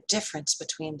the difference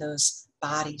between those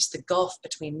bodies, the gulf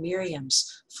between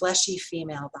Miriam's fleshy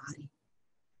female body,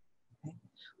 right,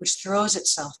 which throws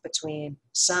itself between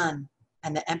son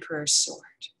and the emperor's sword,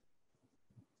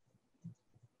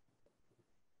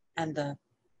 and the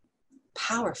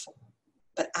powerful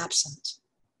but absent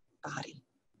body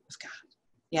of God.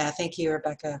 Yeah, thank you,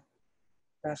 Rebecca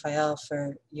Raphael,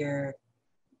 for your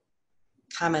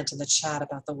comment in the chat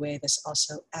about the way this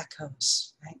also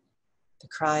echoes, right? The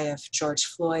cry of George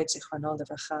Floyd, Zichrono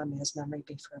Livracha, may his memory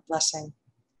be for a blessing,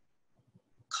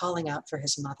 calling out for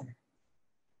his mother,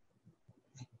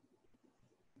 right,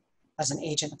 as an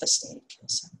agent of the state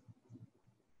kills him.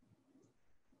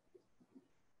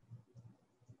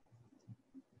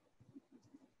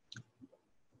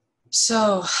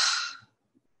 So,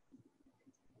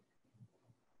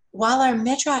 while our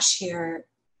Midrash here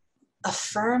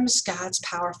affirms God's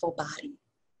powerful body,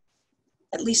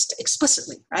 at least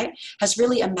explicitly, right, has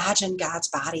really imagined God's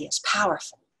body as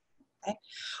powerful, right?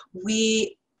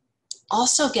 We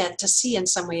also get to see in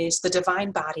some ways the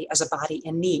divine body as a body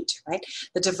in need, right?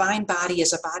 The divine body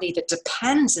is a body that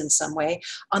depends in some way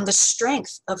on the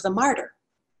strength of the martyr,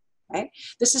 right?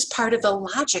 This is part of the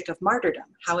logic of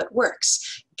martyrdom, how it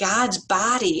works. God's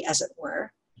body, as it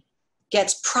were,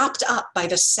 gets propped up by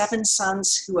the 7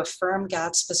 sons who affirm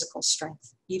God's physical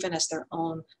strength, even as their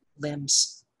own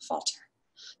limbs falter.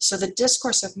 So the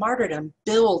discourse of martyrdom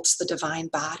builds the divine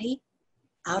body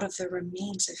out of the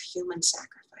remains of human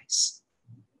sacrifice.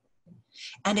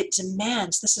 And it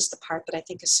demands, this is the part that I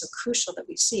think is so crucial that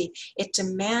we see, it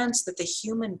demands that the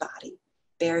human body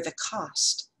bear the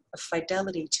cost of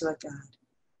fidelity to a God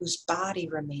whose body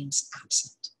remains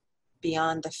absent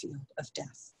beyond the field of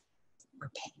death or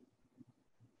pain.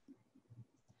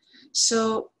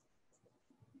 So,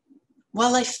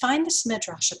 while I find this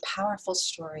Midrash a powerful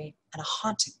story and a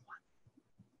haunting one,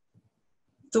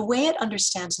 the way it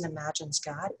understands and imagines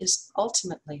God is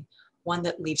ultimately one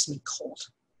that leaves me cold.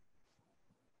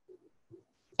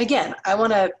 Again, I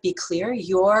want to be clear,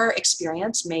 your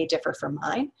experience may differ from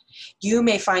mine. You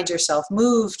may find yourself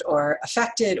moved or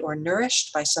affected or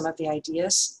nourished by some of the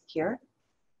ideas here.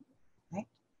 Right?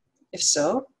 If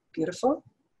so, beautiful.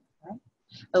 Right?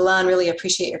 Ilan, really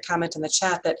appreciate your comment in the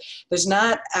chat that there's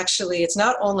not actually, it's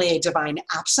not only a divine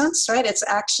absence, right? It's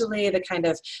actually the kind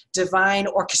of divine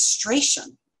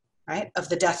orchestration, right, of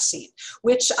the death scene,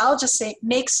 which I'll just say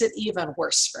makes it even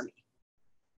worse for me.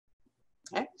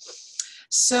 Okay?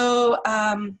 So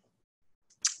that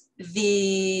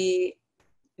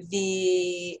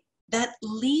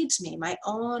leads me,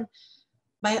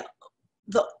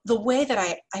 the way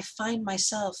that I find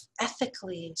myself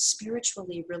ethically,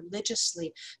 spiritually,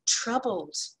 religiously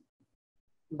troubled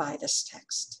by this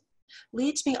text,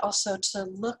 leads me also to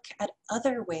look at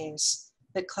other ways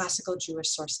that classical Jewish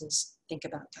sources think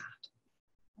about God.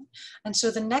 And so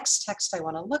the next text I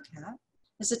want to look at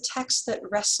is a text that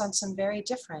rests on some very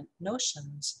different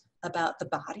notions about the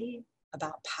body,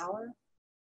 about power,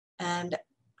 and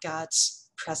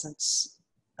God's presence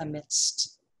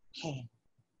amidst pain.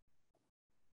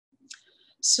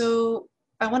 So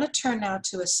I want to turn now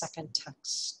to a second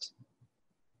text,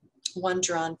 one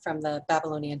drawn from the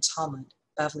Babylonian Talmud,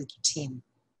 Bavli Gittin.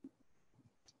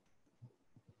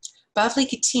 Bavli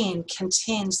Gittin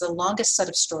contains the longest set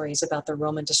of stories about the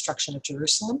Roman destruction of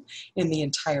Jerusalem in the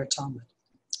entire Talmud.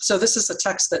 So this is a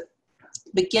text that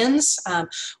begins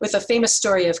with a famous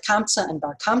story of Kamsa and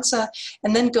Bar Kamsa,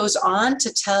 and then goes on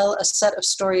to tell a set of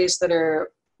stories that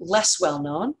are less well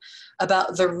known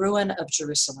about the ruin of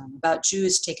Jerusalem, about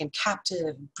Jews taken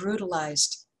captive,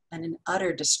 brutalized, and in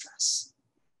utter distress.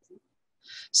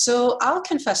 So I'll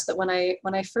confess that when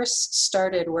I first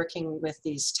started working with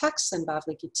these texts in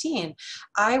Bavli Gittin,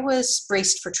 I was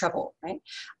braced for trouble, right?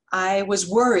 I was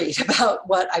worried about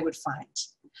what I would find.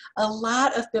 A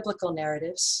lot of biblical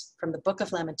narratives, from the Book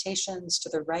of Lamentations to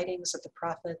the writings of the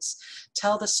prophets,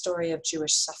 tell the story of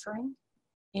Jewish suffering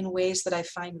in ways that I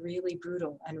find really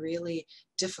brutal and really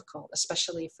difficult,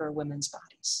 especially for women's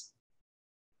bodies.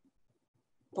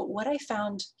 But what I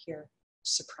found here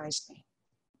surprised me.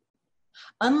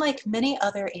 Unlike many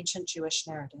other ancient Jewish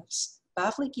narratives,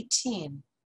 Bavli Gittin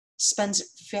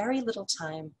spends very little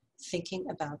time thinking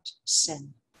about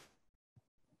sin.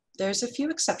 There's a few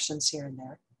exceptions here and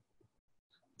there,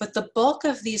 but the bulk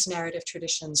of these narrative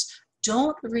traditions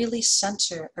don't really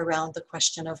center around the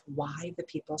question of why the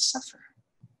people suffer.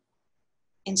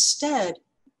 Instead,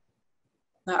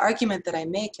 the argument that I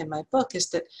make in my book is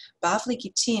that Bavli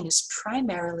Gittin is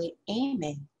primarily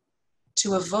aiming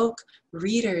to evoke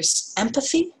readers'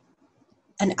 empathy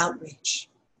and outrage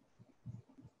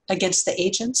against the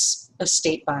agents of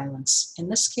state violence, in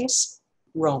this case,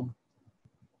 Rome.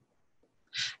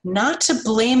 Not to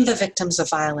blame the victims of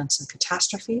violence and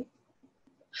catastrophe,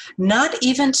 not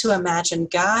even to imagine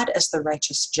God as the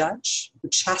righteous judge who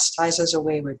chastises a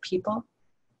wayward people,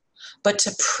 but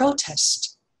to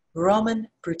protest Roman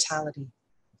brutality,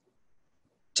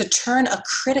 to turn a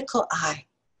critical eye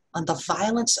on the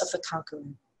violence of the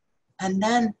conqueror, and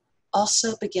then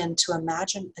also begin to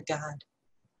imagine a God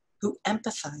who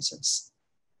empathizes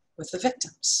with the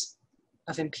victims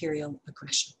of imperial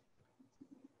aggression.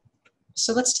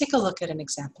 So let's take a look at an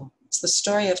example. It's the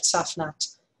story of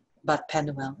Tzafnat bat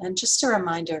Penuel. And just a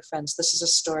reminder, friends, this is a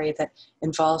story that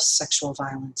involves sexual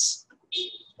violence.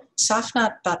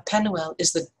 Tzafnat bat Penuel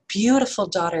is the beautiful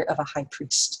daughter of a high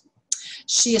priest.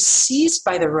 She is seized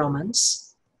by the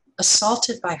Romans,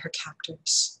 assaulted by her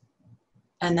captors,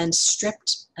 and then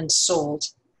stripped and sold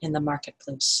in the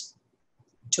marketplace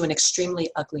to an extremely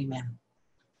ugly man.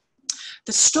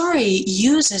 The story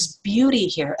uses beauty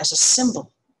here as a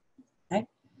symbol.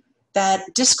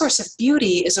 That discourse of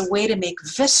beauty is a way to make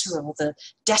visceral the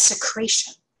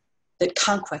desecration that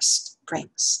conquest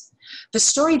brings. The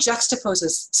story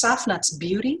juxtaposes Tzafnat's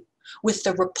beauty with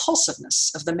the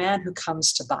repulsiveness of the man who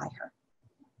comes to buy her.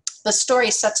 The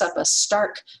story sets up a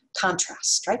stark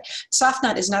contrast, right?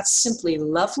 Tzafnat is not simply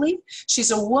lovely,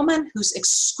 she's a woman whose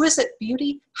exquisite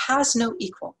beauty has no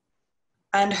equal.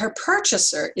 And her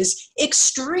purchaser is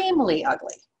extremely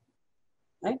ugly,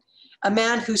 right? A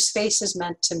man whose face is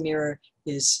meant to mirror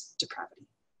his depravity.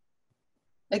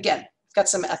 Again, I've got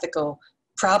some ethical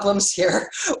problems here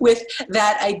with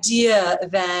that idea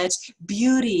that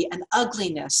beauty and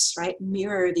ugliness, right,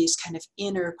 mirror these kind of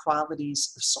inner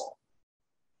qualities of soul.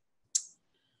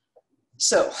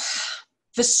 So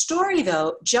the story,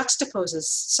 though,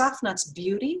 juxtaposes Tzafnat's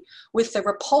beauty with the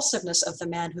repulsiveness of the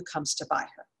man who comes to buy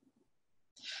her.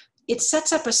 It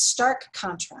sets up a stark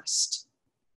contrast.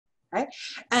 Right?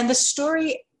 And the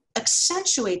story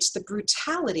accentuates the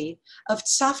brutality of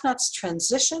Tzafnat's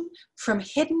transition from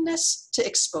hiddenness to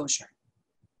exposure.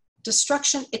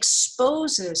 destruction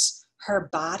exposes her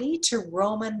body to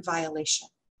Roman violation.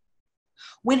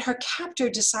 When her captor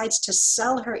decides to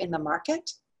sell her in the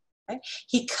market, right,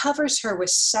 he covers her with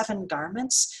 7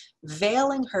 garments,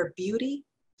 veiling her beauty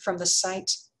from the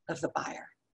sight of the buyer.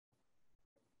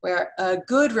 Where a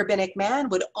good rabbinic man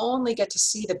would only get to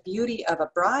see the beauty of a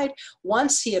bride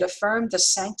once he had affirmed the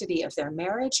sanctity of their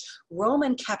marriage,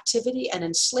 Roman captivity and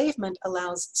enslavement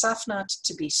allows Tzafnat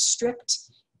to be stripped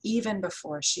even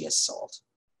before she is sold.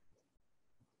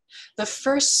 The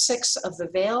first 6 of the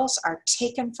veils are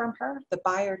taken from her. The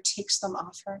buyer takes them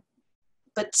off her.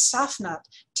 But Tzafnat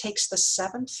takes the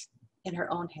 7th in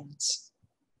her own hands.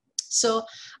 So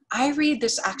I read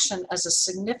this action as a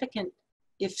significant,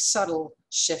 if subtle,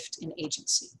 shift in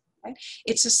agency. Right?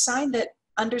 It's a sign that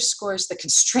underscores the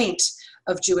constraint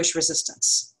of Jewish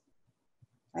resistance.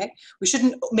 Right? We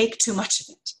shouldn't make too much of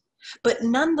it. But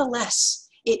nonetheless,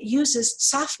 it uses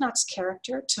Tzafnat's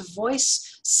character to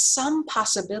voice some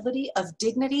possibility of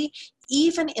dignity,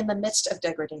 even in the midst of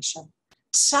degradation.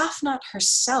 Tzafnat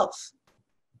herself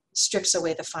strips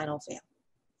away the final veil.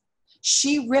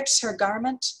 She rips her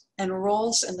garment and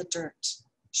rolls in the dirt.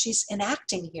 She's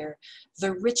enacting here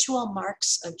the ritual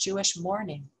marks of Jewish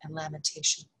mourning and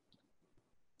lamentation.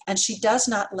 And she does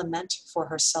not lament for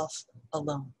herself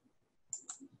alone.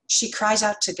 She cries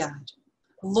out to God,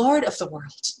 Lord of the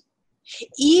world,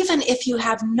 even if you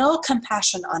have no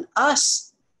compassion on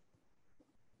us,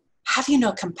 have you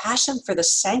no compassion for the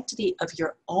sanctity of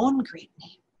your own great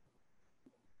name?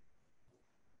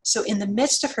 So in the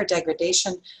midst of her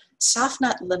degradation,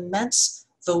 Tzafnat laments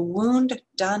the wound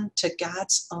done to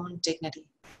God's own dignity,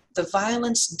 the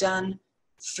violence done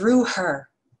through her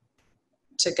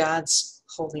to God's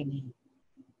holy name.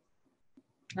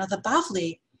 Now the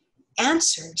Bavli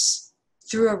answers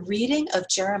through a reading of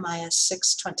Jeremiah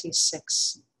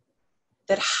 6:26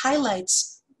 that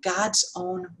highlights God's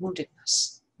own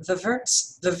woundedness. The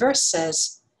verse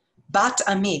says, Bat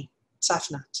Ami,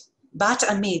 Tzafnat, Bat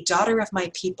Ami, daughter of my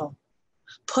people,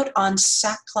 put on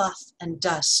sackcloth and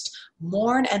dust,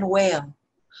 mourn and wail,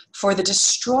 for the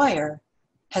destroyer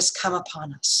has come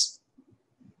upon us.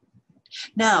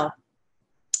 Now,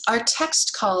 our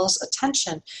text calls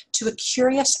attention to a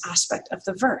curious aspect of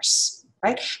the verse,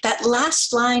 right? That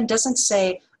last line doesn't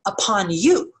say, upon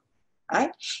you,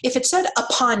 right? If it said,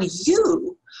 upon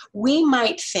you, we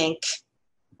might think,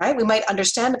 right? We might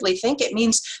understandably think it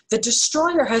means the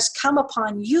destroyer has come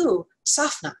upon you,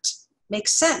 Tzafnat.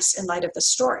 Makes sense in light of the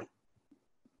story.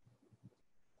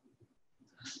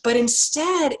 But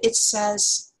instead it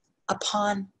says,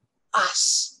 upon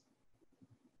us.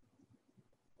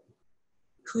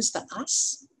 Who's the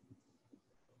us?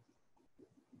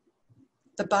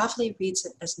 The Bavli reads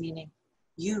it as meaning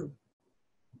you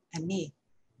and me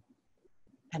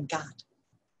and God.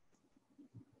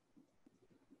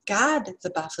 God, the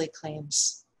Bavli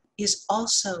claims, is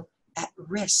also at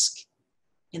risk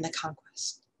in the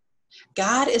conquest.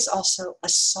 God is also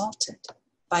assaulted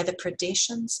by the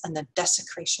predations and the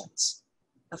desecrations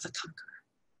of the conqueror.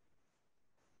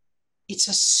 It's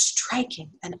a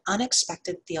striking and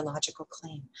unexpected theological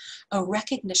claim, a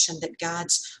recognition that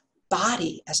God's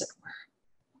body, as it were,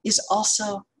 is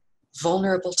also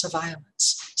vulnerable to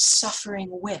violence, suffering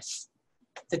with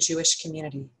the Jewish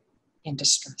community in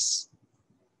distress.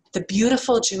 The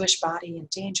beautiful Jewish body in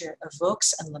danger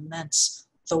evokes and laments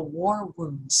the war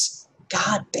wounds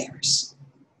God bears,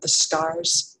 the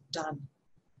scars done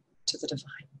to the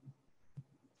divine.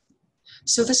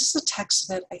 So this is a text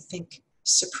that I think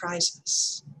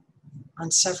surprises on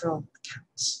several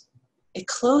accounts. It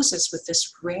closes with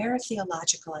this rare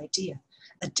theological idea,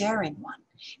 a daring one.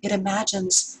 It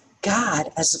imagines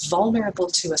God as vulnerable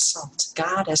to assault,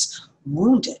 God as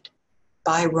wounded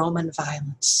by Roman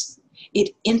violence.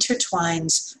 It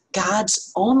intertwines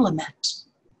God's own lament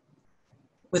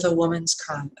with a woman's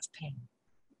cry of pain.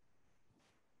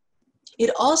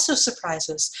 It also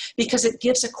surprises because it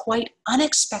gives a quite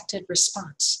unexpected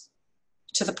response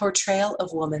to the portrayal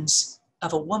of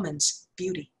a woman's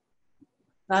beauty.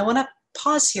 Now I want to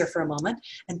pause here for a moment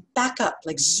and back up,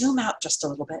 like zoom out just a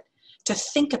little bit, to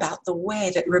think about the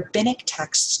way that rabbinic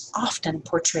texts often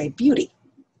portray beauty.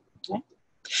 Okay?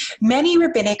 Many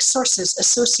rabbinic sources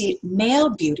associate male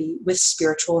beauty with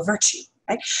spiritual virtue.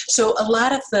 Right? So a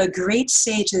lot of the great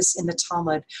sages in the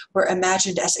Talmud were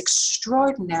imagined as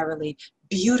extraordinarily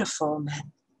beautiful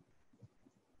men.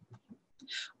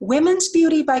 Women's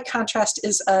beauty, by contrast,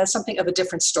 is something of a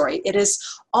different story. It is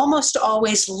almost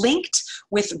always linked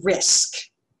with risk.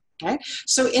 Okay?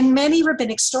 So in many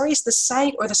rabbinic stories, the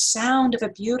sight or the sound of a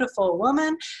beautiful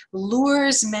woman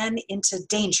lures men into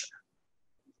danger.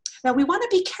 Now we want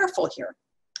to be careful here.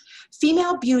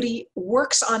 Female beauty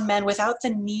works on men without the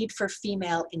need for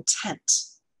female intent.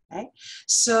 Okay?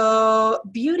 So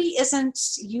beauty isn't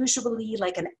usually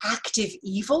like an active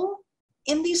evil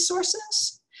in these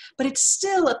sources, but it's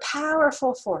still a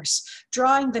powerful force,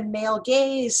 drawing the male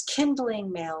gaze,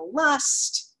 kindling male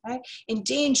lust, right?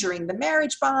 Endangering the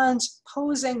marriage bonds,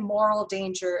 posing moral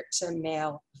danger to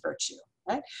male virtue.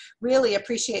 Right? Really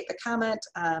appreciate the comment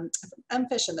from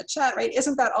Mfish in the chat, right?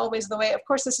 Isn't that always the way? Of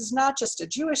course, this is not just a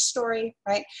Jewish story,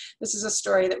 right? This is a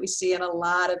story that we see in a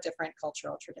lot of different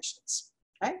cultural traditions,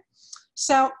 right?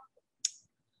 So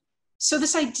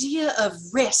this idea of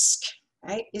risk,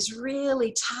 right, is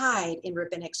really tied in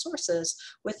rabbinic sources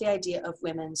with the idea of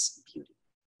women's beauty.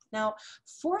 Now,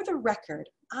 for the record,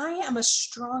 I am a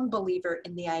strong believer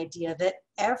in the idea that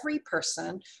every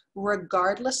person,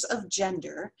 regardless of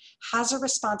gender, has a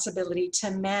responsibility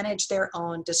to manage their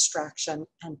own distraction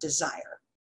and desire.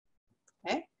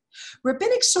 Okay?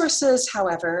 Rabbinic sources,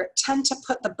 however, tend to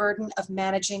put the burden of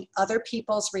managing other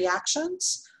people's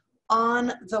reactions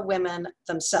on the women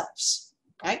themselves.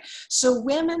 Okay? So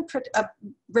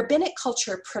rabbinic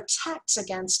culture protects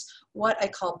against what I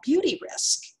call beauty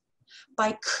risk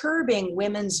by curbing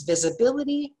women's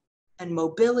visibility and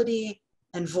mobility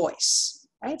and voice,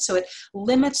 right? So it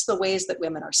limits the ways that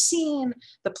women are seen,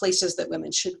 the places that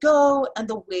women should go, and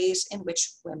the ways in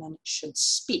which women should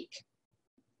speak.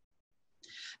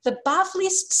 The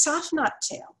Bavli's Tzafnat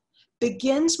tale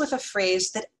begins with a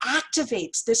phrase that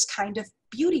activates this kind of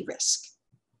beauty risk,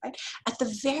 right? At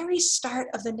the very start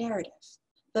of the narrative,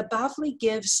 the Bavli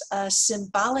gives a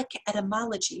symbolic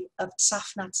etymology of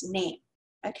Tzafnat's name.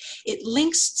 Right? It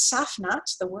links Tzafnat,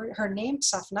 her name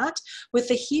Tzafnat, with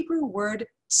the Hebrew word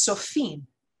sofin,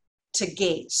 to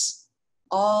gaze.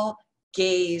 All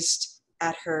gazed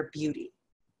at her beauty.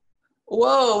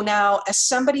 Whoa, now, as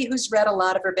somebody who's read a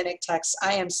lot of rabbinic texts,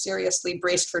 I am seriously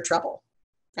braced for trouble,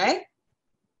 right?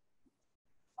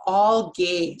 All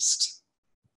gazed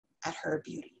at her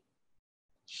beauty.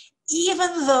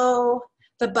 Even though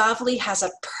the Bavli has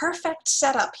a perfect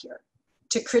setup here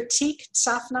to critique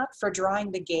Tzafnat for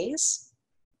drawing the gaze,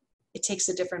 it takes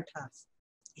a different path.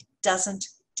 It doesn't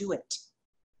do it.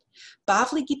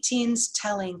 Bavli Gitin's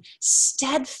telling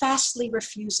steadfastly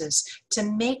refuses to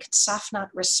make Tzafnat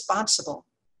responsible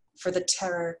for the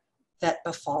terror that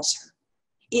befalls her.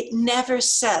 It never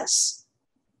says,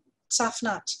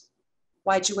 Tzafnat,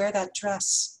 why'd you wear that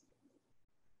dress?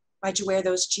 Why'd you wear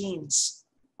those jeans?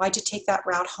 Why'd you take that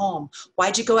route home?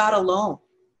 Why'd you go out alone?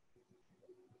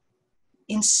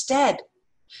 Instead,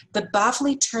 the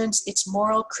Bavli turns its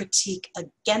moral critique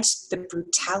against the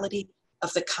brutality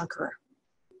of the conqueror.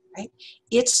 Right?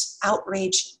 Its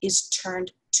outrage is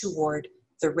turned toward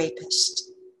the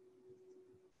rapist.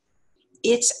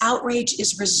 Its outrage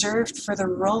is reserved for the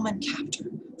Roman captor,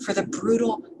 for the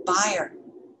brutal buyer,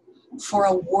 for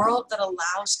a world that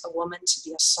allows a woman to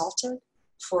be assaulted,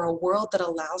 for a world that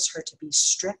allows her to be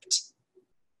stripped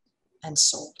and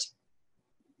sold.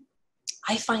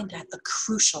 I find that a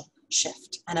crucial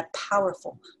shift and a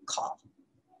powerful call.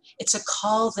 It's a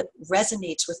call that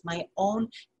resonates with my own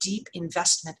deep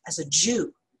investment as a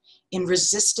Jew in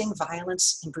resisting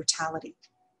violence and brutality,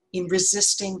 in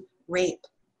resisting rape,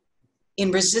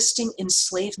 in resisting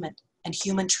enslavement and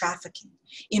human trafficking,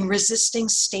 in resisting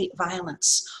state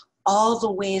violence, all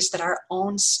the ways that our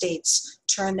own states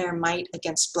turn their might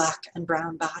against Black and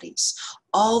brown bodies,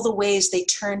 all the ways they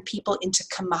turn people into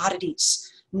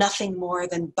commodities, nothing more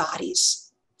than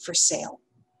bodies for sale.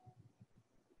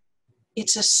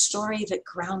 It's a story that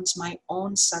grounds my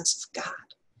own sense of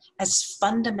God as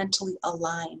fundamentally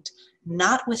aligned,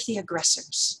 not with the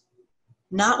aggressors,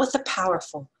 not with the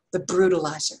powerful, the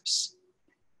brutalizers,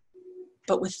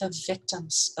 but with the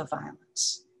victims of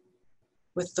violence,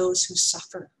 with those who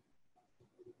suffer,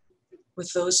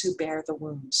 with those who bear the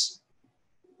wounds.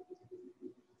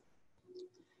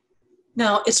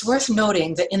 Now, it's worth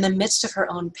noting that in the midst of her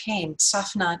own pain,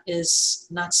 Tzafnat is,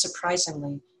 not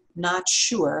surprisingly, not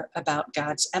sure about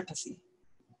God's empathy.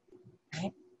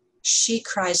 Right? She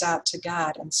cries out to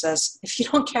God and says, if you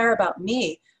don't care about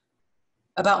me,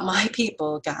 about my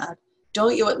people, God,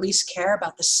 don't you at least care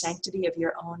about the sanctity of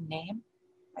your own name?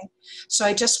 Right? So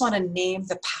I just want to name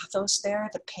the pathos there,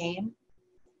 the pain.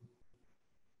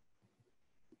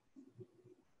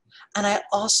 And I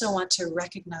also want to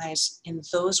recognize in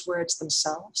those words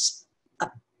themselves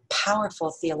a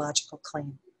powerful theological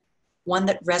claim, one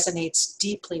that resonates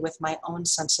deeply with my own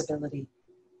sensibility,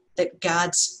 that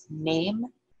God's name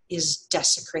is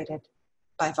desecrated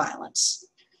by violence.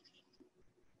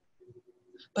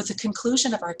 But the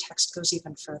conclusion of our text goes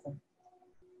even further.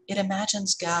 It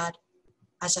imagines God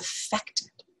as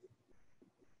affected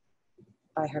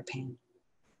by her pain,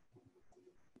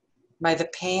 by the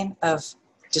pain of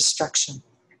destruction,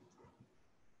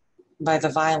 by the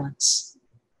violence.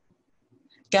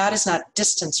 God is not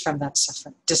distant from that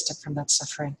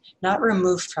suffering, not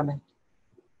removed from it,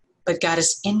 but God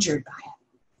is injured by it,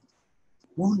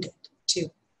 wounded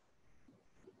too.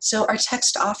 So our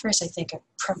text offers, I think, a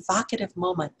provocative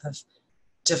moment of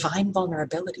divine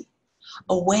vulnerability,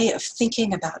 a way of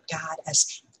thinking about God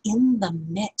as in the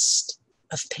midst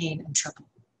of pain and trouble,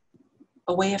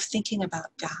 a way of thinking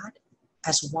about God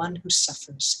as one who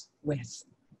suffers with.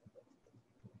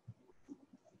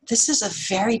 This is a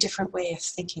very different way of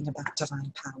thinking about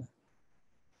divine power.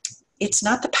 It's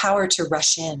not the power to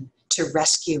rush in, to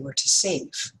rescue, or to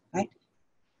save, right?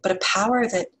 But a power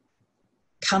that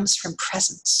comes from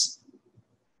presence.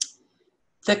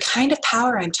 The kind of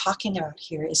power I'm talking about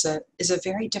here is a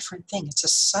very different thing. It's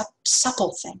a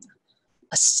supple thing,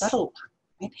 a subtle one,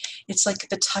 right? It's like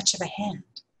the touch of a hand,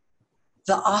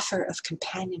 the offer of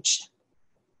companionship,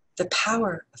 the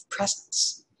power of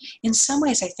presence. In some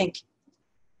ways, I think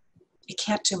it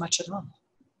can't do much at all.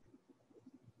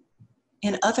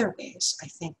 In other ways, I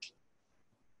think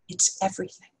it's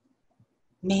everything.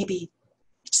 Maybe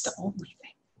it's the only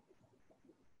thing.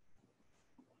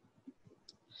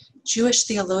 Jewish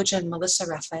theologian Melissa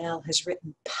Raphael has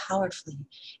written powerfully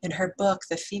in her book,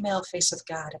 The Female Face of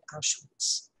God at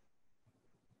Auschwitz.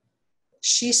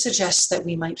 She suggests that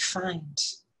we might find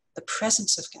the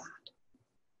presence of God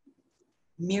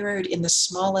mirrored in the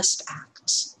smallest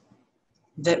acts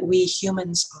that we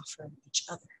humans offer each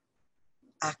other.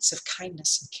 Acts of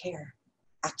kindness and care,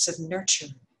 acts of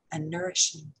nurture and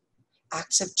nourishing,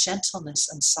 acts of gentleness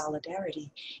and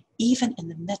solidarity, even in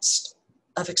the midst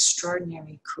of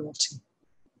extraordinary cruelty.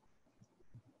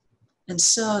 And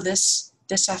so this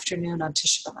afternoon on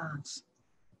Tisha B'Av,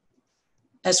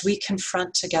 as we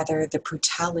confront together the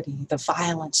brutality, the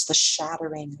violence, the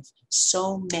shattering of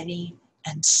so many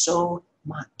and so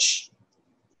much,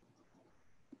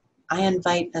 I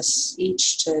invite us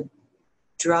each to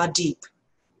draw deep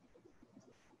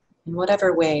in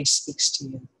whatever way speaks to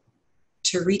you,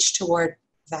 to reach toward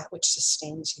that which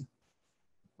sustains you,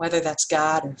 whether that's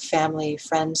God or family,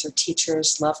 friends or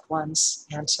teachers, loved ones,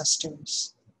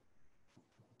 ancestors,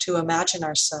 to imagine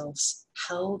ourselves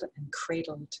held and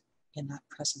cradled in that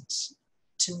presence,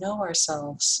 to know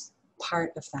ourselves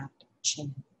part of that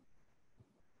chain.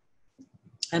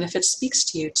 And if it speaks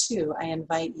to you too, I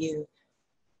invite you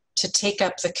to take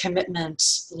up the commitment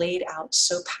laid out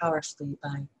so powerfully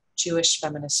by Jewish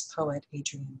feminist poet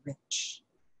Adrienne Rich.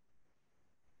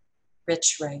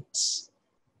 Rich writes,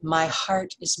 "My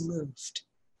heart is moved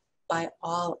by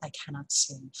all I cannot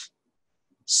save.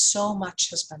 So much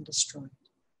has been destroyed.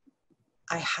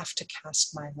 I have to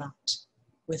cast my lot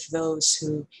with those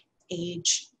who,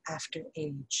 age after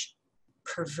age,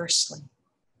 perversely,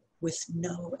 with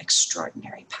no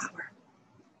extraordinary power,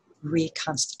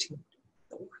 reconstitute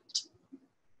the world."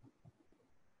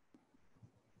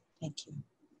 Thank you.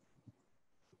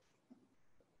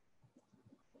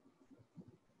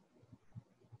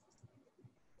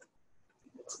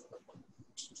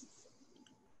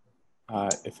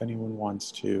 If anyone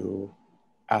wants to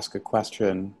ask a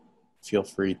question, feel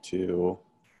free to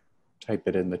type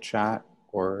it in the chat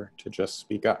or to just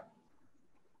speak up.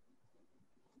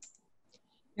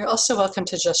 You're also welcome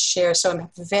to just share. So I'm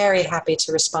very happy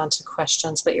to respond to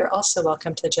questions, but you're also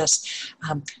welcome to just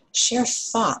share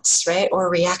thoughts, right? Or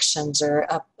reactions or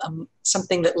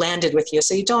something that landed with you.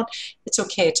 So it's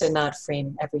okay to not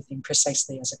frame everything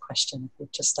precisely as a question. If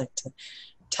you'd just like to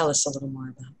tell us a little more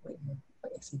about what you're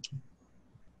thinking.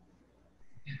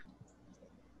 Yeah.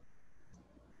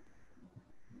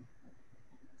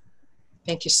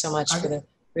 Thank you so much for the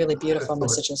really beautiful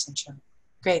messages and show.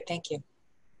 Great, thank you.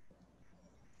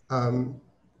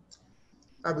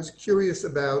 I was curious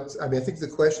about, I think the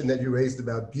question that you raised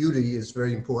about beauty is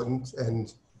very important,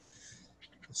 and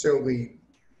certainly,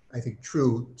 I think,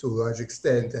 true to a large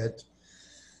extent that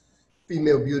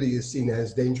female beauty is seen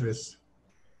as dangerous,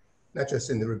 not just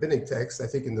in the rabbinic text. I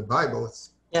think in the Bible,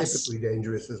 it's typically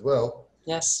dangerous as well.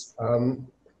 Yes.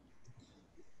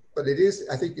 But it is,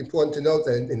 I think, important to note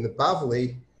that in the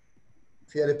Bavli,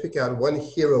 if you had to pick out one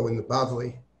hero in the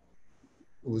Bavli,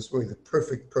 who was really the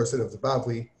perfect person of the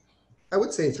Bavli, I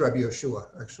would say it's Rabbi Yeshua,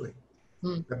 actually.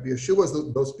 Rabbi Yeshua is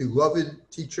the most beloved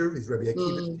teacher. He's Rabbi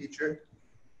Akiva's teacher.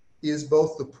 He is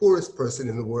both the poorest person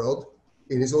in the world,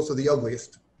 and he's also the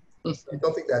ugliest. I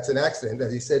don't think that's an accident.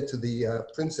 As he said to the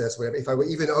princess, if I were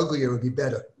even uglier, it would be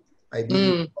better. I'd be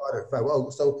even harder if I were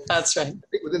ugly. So that's right. I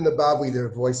think within the Bavli, there are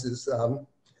voices.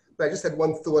 But I just had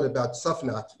one thought about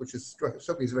Safnat, which is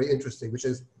struck me as very interesting, which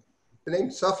is the name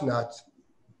Safnat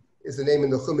is the name in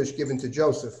the Chumash given to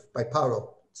Joseph by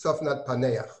Paro, Sofnat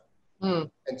Paneach. And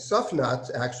Sofnat,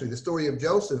 actually, the story of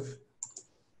Joseph,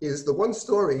 is the one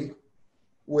story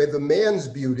where the man's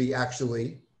beauty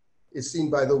actually is seen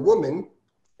by the woman,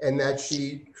 and that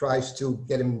she tries to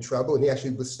get him in trouble, and he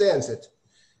actually withstands it.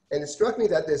 And it struck me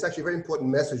that there's actually a very important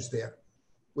message there,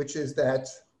 which is that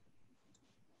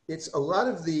it's a lot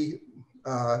of the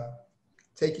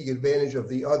taking advantage of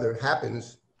the other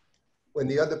happens when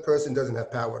the other person doesn't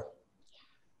have power.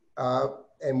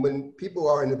 And when people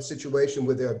are in a situation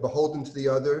where they're beholden to the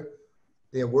other,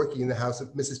 they're working in the house of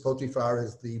Mrs. Potiphar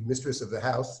as the mistress of the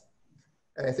house.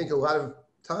 And I think a lot of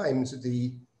times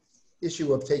the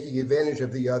issue of taking advantage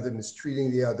of the other, mistreating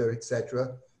the other,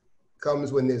 etc.,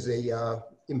 comes when there's a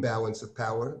imbalance of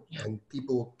power, and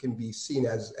people can be seen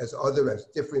as other, as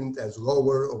different, as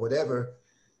lower, or whatever,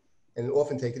 and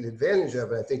often taken advantage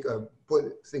of. And I think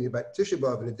thinking about Tisha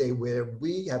B'Av in a day where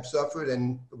we have suffered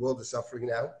and the world is suffering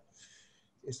now,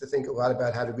 is to think a lot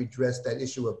about how to redress that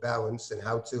issue of balance and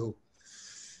how to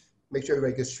make sure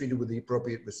everybody gets treated with the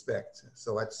appropriate respect.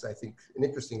 So that's, I think, an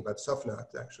interesting about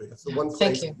Sofnat, actually. That's the one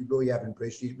place that you really have in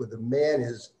Breshit where the man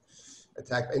is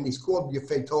attacked, and he's called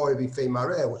Yefei Torah Yefei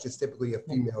Mareh, which is typically a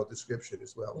female description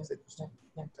as well. It's interesting.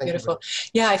 Beautiful.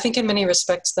 Yeah, I think in many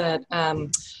respects that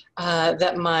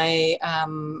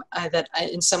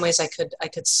in some ways I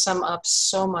could sum up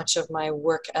so much of my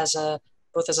work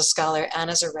both as a scholar and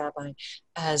as a rabbi,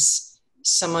 as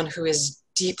someone who is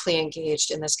deeply engaged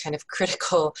in this kind of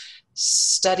critical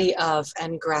study of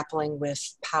and grappling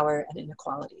with power and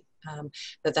inequality.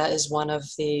 That is one of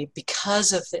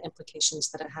because of the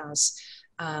implications that it has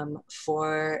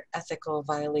for ethical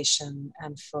violation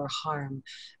and for harm.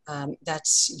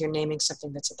 You're naming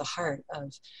something that's at the heart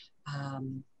of,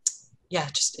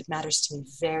 it matters to me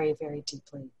very, very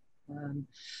deeply.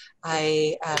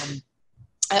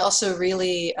 I also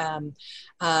really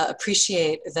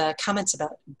appreciate the comments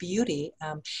about beauty.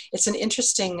 It's an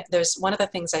interesting, there's one of the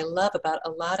things I love about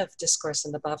a lot of discourse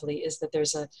in the Bavli is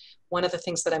that one of the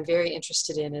things that I'm very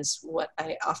interested in is what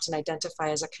I often identify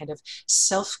as a kind of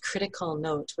self-critical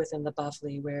note within the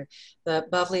Bavli, where the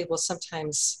Bavli will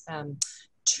sometimes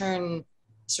turn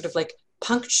sort of like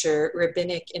puncture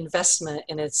rabbinic investment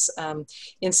in its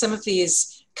in some of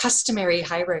these customary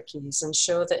hierarchies and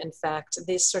show that in fact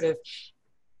these sort of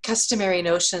customary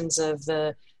notions of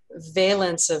the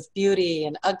valence of beauty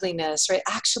and ugliness, right,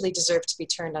 actually deserve to be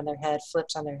turned on their head,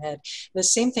 flipped on their head. The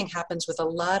same thing happens with a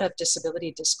lot of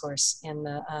disability discourse in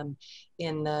the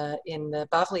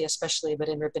Bavli especially, but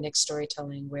in rabbinic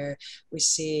storytelling, where we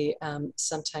see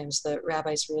sometimes the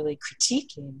rabbis really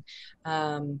critiquing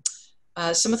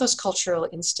some of those cultural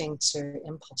instincts or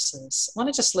impulses. I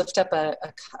want to just lift up a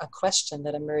question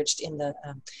that emerged in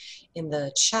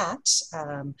the chat.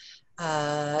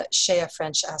 Shea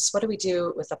French asks, what do we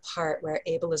do with a part where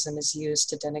ableism is used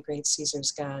to denigrate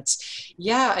Caesar's gods?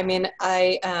 Yeah, I mean,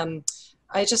 I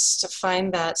just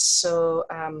find that so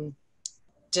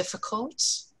difficult.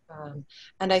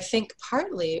 And I think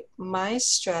partly my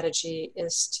strategy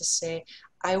is to say,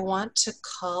 I want to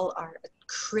call our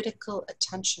critical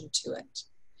attention to it.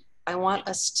 I want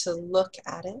us to look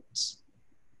at it,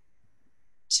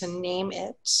 to name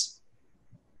it,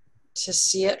 to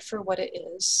see it for what it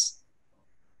is,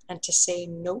 and to say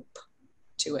nope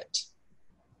to it,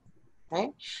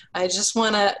 right? I just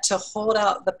want to hold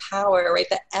out the power, right?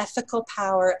 The ethical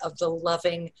power of the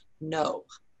loving no,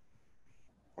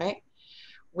 right?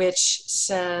 Which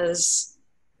says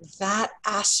that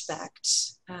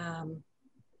aspect,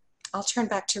 I'll turn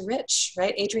back to Rich,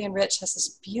 right? Adrienne Rich has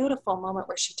this beautiful moment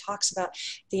where she talks about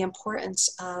the importance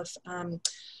of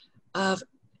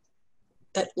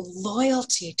that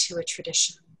loyalty to a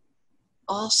tradition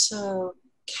also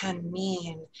can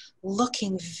mean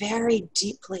looking very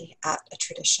deeply at a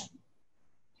tradition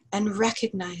and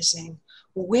recognizing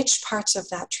which parts of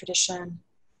that tradition,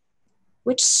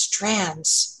 which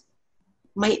strands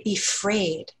might be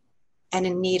frayed and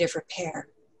in need of repair,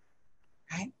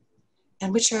 right?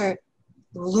 And which are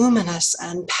luminous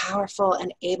and powerful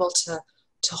and able to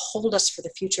hold us for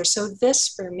the future. So this,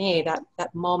 for me,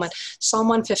 that moment, Psalm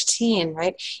 115,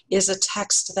 right, is a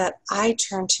text that I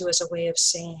turn to as a way of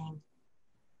saying,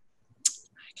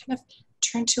 I kind of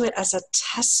turn to it as a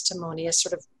testimony, a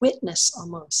sort of witness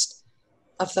almost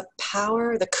of the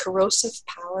power, the corrosive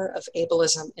power of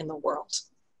ableism in the world.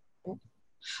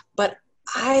 But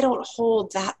I don't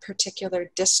hold that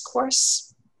particular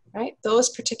discourse, right? Those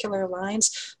particular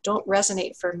lines don't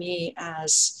resonate for me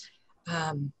as,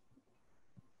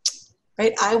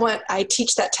 right? I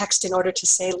teach that text in order to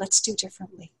say, let's do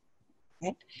differently,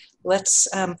 right? Let's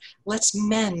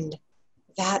mend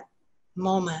that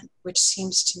moment, which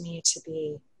seems to me to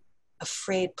be a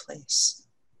frayed place,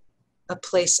 a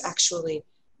place actually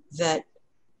that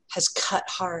has cut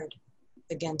hard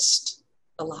against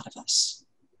a lot of us.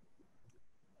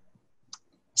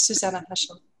 Susanna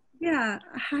Heschel. Yeah,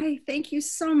 hi, thank you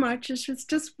so much. It was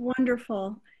just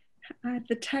wonderful.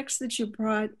 The text that you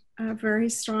brought, very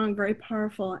strong, very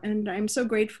powerful, and I'm so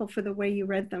grateful for the way you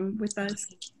read them with us.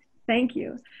 Thank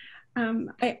you.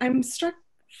 I'm struck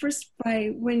first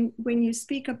by when you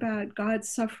speak about God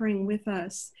suffering with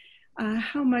us,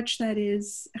 how much that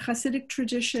is Hasidic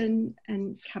tradition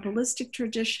and Kabbalistic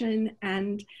tradition,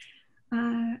 and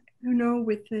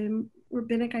with the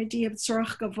rabbinic idea of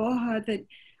tzorach gavoha, that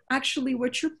actually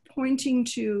what you're pointing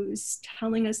to is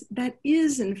telling us that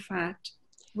is in fact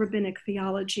rabbinic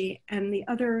theology, and the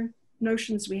other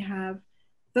notions we have,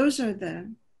 those are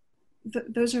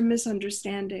those are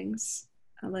misunderstandings,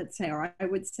 let's say, or I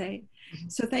would say.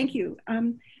 So thank you.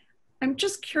 I'm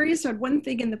just curious about one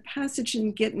thing in the passage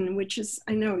in Gittin, which is,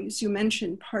 I know, as you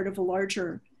mentioned, part of a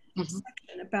larger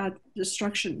section about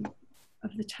destruction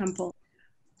of the temple.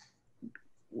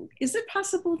 Is it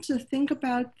possible to think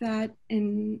about that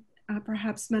in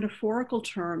perhaps metaphorical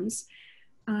terms,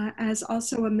 as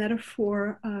also a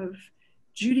metaphor of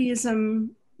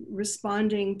Judaism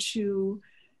responding to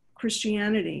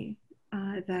Christianity,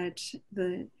 that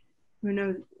the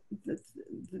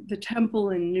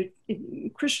temple in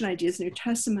Christian ideas, New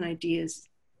Testament ideas,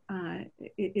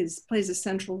 plays a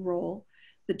central role.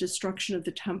 The destruction of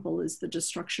the temple is the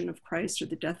destruction of Christ, or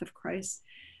the death of Christ.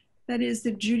 That is,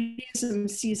 that Judaism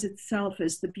sees itself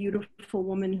as the beautiful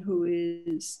woman who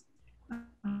is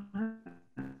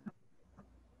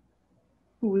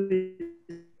raped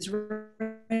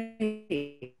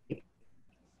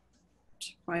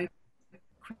by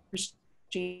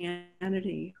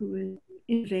Christianity, who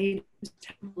invades the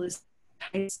temple, is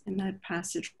in that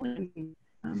passage.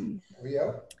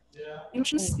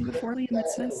 Ancients before in that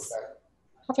sense.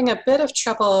 Having a bit of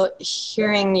trouble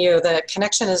hearing you. The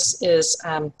connection is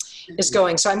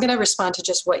going. So I'm going to respond to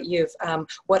just what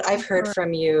I've heard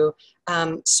from you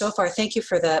so far. Thank you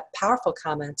for the powerful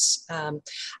comments.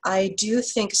 I do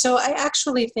think so. I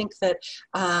actually think that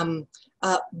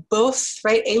both,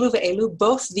 right, elu ve'elu,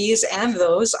 both these and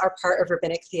those are part of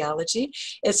rabbinic theology.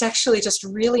 It's actually just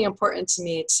really important to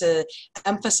me to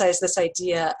emphasize this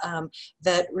idea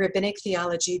that rabbinic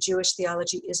theology, Jewish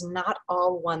theology, is not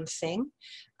all one thing.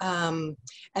 And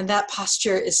that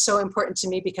posture is so important to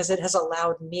me because it has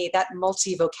allowed me, that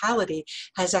multivocality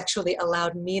has actually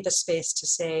allowed me the space to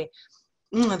say,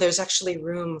 there's actually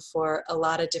room for a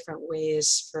lot of different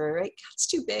ways for, right, God's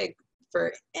too big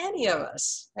for any of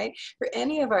us, right? For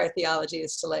any of our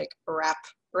theologies to like wrap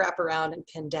around and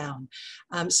pin down.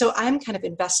 So I'm kind of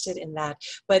invested in that.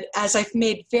 But as I've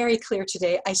made very clear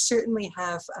today, I certainly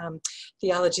have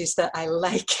theologies that I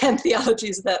like and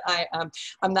theologies that I'm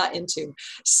not into.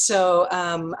 So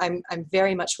I'm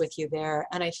very much with you there.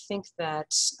 And I think that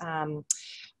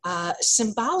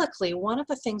symbolically, one of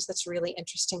the things that's really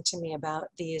interesting to me about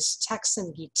these texts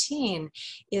in Gittin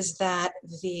is that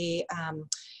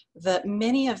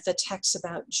many of the texts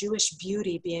about Jewish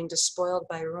beauty being despoiled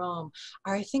by Rome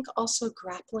are, I think, also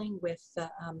grappling with the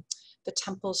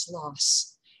temple's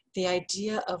loss, the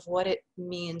idea of what it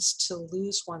means to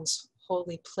lose one's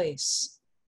holy place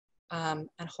and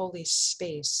holy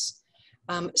space.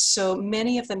 So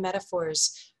many of the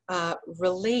metaphors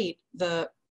relate the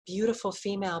beautiful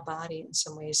female body in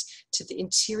some ways to the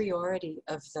interiority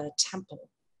of the temple,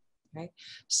 right?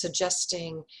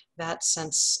 Suggesting that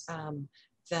sense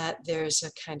that there's a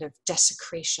kind of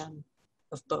desecration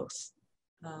of both,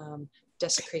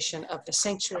 desecration of the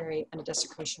sanctuary and a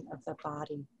desecration of the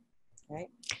body, right?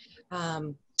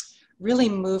 Really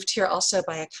moved here also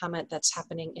by a comment that's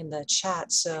happening in the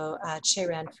chat. So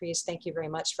Cheran Fries, thank you very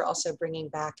much for also bringing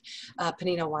back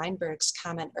Penina Weinberg's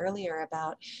comment earlier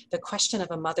about the question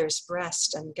of a mother's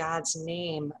breast and God's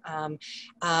name.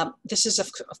 This is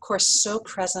of course so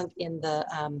present in the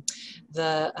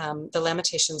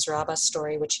Lamentations Rabbah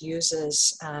story, which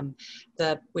uses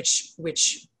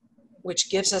which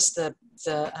gives us the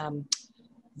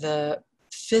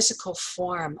physical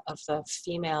form of the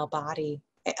female body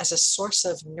as a source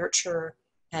of nurture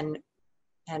and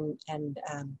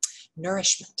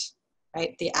nourishment,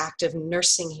 right? The act of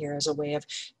nursing here as a way of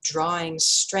drawing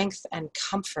strength and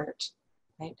comfort,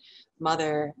 right?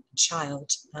 Mother,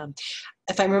 child.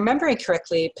 If I'm remembering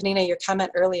correctly, Penina, your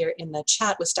comment earlier in the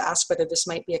chat was to ask whether this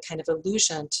might be a kind of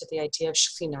allusion to the idea of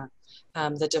Shekhinah,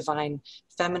 the divine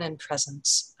feminine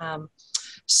presence.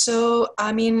 So,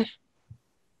 I mean,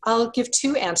 I'll give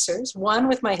two answers. One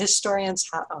with my historian's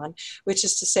hat on, which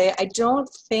is to say, I don't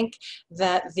think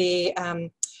that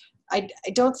I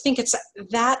don't think it's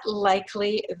that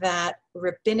likely that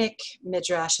rabbinic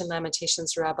midrash and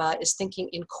Lamentations rabbah is thinking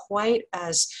in quite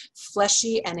as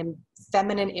fleshy and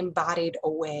feminine embodied a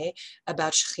way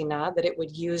about Shekhinah, that it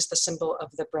would use the symbol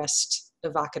of the breast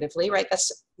evocatively, right?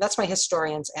 That's my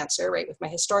historian's answer, right? With my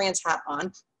historian's hat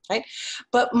on, right?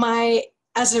 But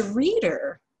as a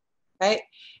reader, right?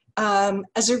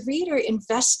 As a reader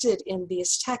invested in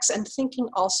these texts and thinking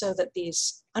also that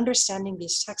understanding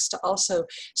these texts to also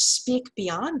speak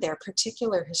beyond their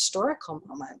particular historical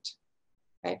moment,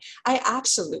 right? I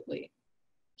absolutely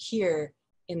hear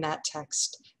in that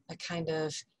text a kind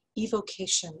of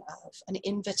evocation of, an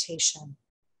invitation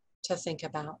to think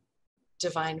about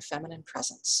divine feminine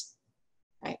presence,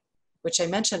 right? Which I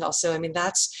mentioned also. I mean,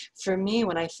 that's for me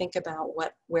when I think about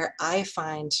where I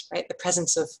find, right, the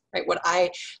presence of, right, what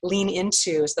I lean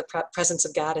into is the presence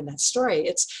of God in that story.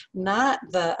 It's not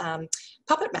the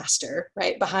puppet master,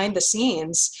 right, behind the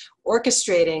scenes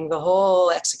orchestrating the whole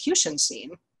execution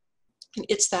scene. And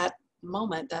it's that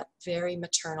moment, that very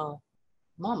maternal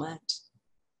moment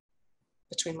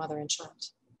between mother and child.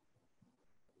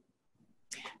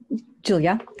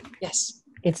 Julia? Yes.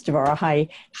 It's Devorah. Hi.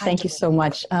 Thank you Devorah. so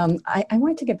much. I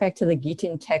wanted to get back to the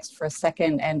Gittin text for a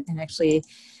second and actually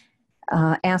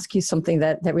ask you something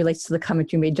that relates to the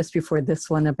comment you made just before this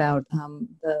one about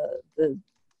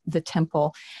the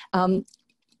temple.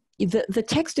 The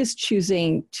text is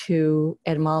choosing to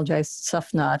etymologize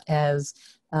Safnat as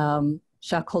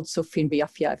Shakot Sofin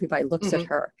B'Yafia, everybody looks at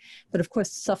her. But of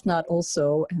course, Safnat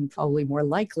also, and probably more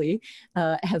likely,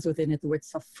 has within it the word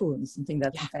Safun, something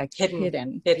that's in fact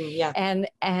hidden. Hidden, yeah.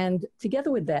 And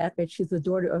together with that, right, she's the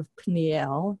daughter of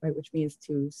Pniel, right, which means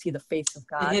to see the face of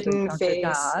God, the hidden face,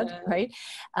 God, yeah. right?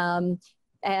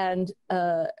 And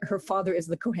her father is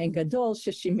the Kohen Gadol,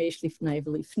 Shishimesh Lifnei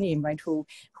V'Lifnim, right, who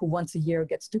once a year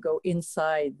gets to go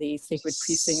inside the sacred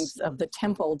precincts of the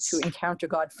temple to encounter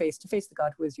God face to face, the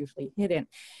God who is usually hidden.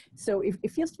 So it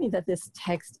feels to me that this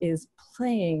text is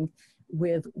playing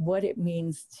with what it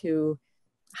means to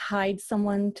hide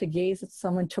someone, to gaze at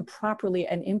someone, to properly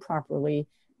and improperly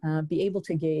be able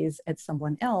to gaze at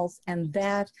someone else, and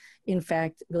that, in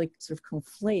fact, really sort of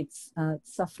conflates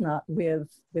Safna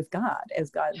with God, as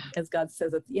God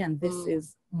says at the end. This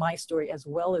is my story as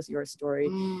well as your story.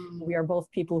 We are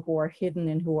both people who are hidden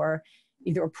and who are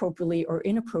either appropriately or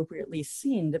inappropriately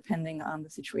seen, depending on the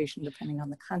situation, depending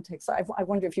on the context. So I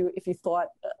wonder if you thought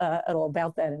at all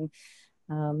about that,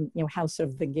 and how sort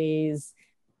of the gaze,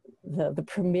 the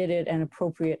permitted and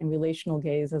appropriate and relational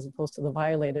gaze, as opposed to the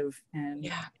violative and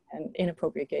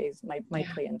inappropriate gaze, might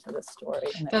play into this story.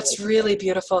 That's really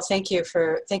beautiful. Thank you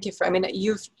for. I mean,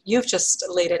 you've just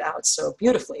laid it out so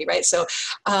beautifully, right? So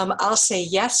I'll say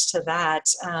yes to that.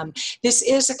 This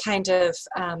is a kind of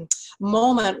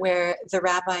moment where the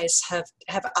rabbis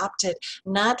have opted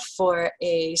not for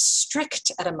a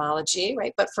strict etymology,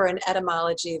 right, but for an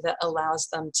etymology that allows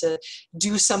them to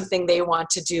do something they want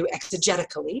to do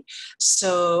exegetically.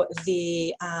 So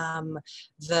I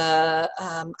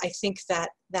think that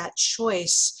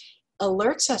choice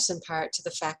alerts us in part to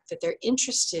the fact that they're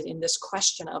interested in this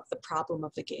question of the problem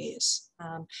of the gaze,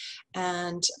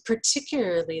 and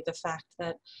particularly the fact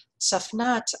that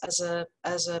Safnat, as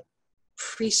a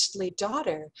priestly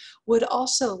daughter, would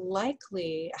also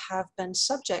likely have been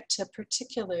subject to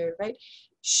particular, right?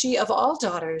 She of all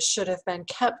daughters should have been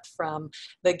kept from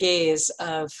the gaze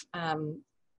of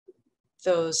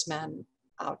those men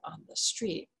out on the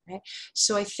street, right?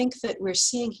 So I think that we're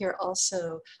seeing here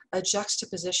also a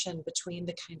juxtaposition between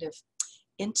the kind of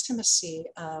intimacy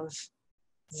of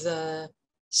the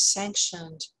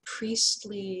sanctioned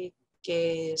priestly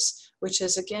gaze, which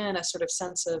is again a sort of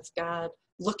sense of God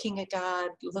looking at God,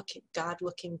 God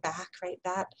looking back, right?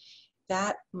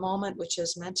 That moment, which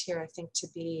is meant here, I think, to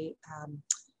be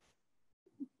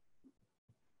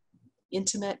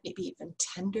intimate, maybe even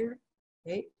tender,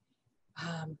 right?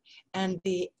 And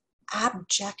the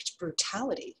abject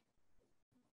brutality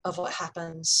of what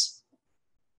happens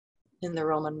in the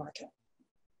Roman market.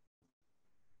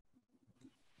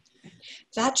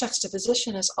 That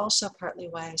juxtaposition is also partly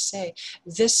why I say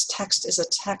this text is a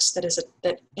text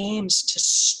that aims to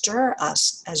stir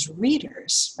us as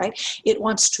readers, right? It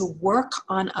wants to work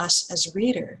on us as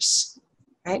readers,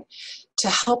 right? To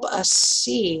help us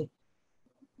see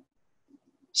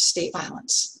state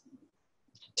violence,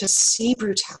 to see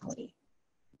brutality,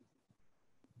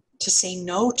 to say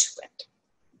no to it,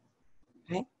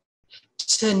 right?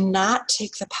 To not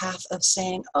take the path of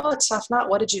saying, oh, it's Safnat,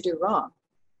 what did you do wrong?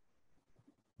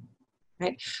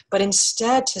 right? But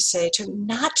instead to say, to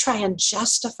not try and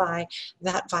justify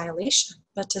that violation,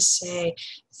 but to say,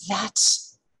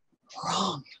 that's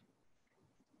wrong.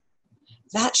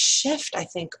 That shift, I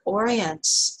think,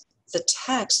 orients the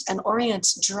text and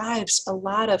drives a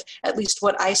lot of, at least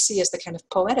what I see as the kind of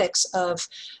poetics of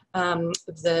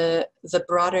the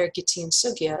broader Gittin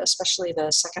Sugya, especially the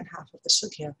second half of the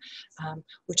Sugya,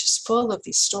 which is full of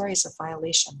these stories of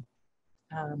violation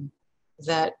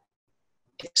that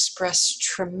express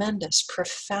tremendous,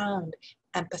 profound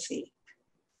empathy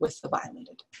with the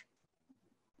violated.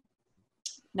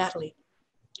 Natalie.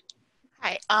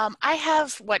 Hi, I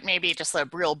have what may be just a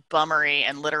real bummery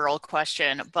and literal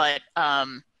question, but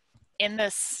in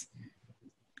this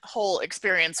whole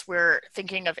experience, we're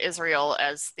thinking of Israel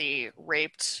as the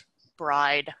raped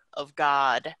bride of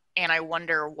God, and I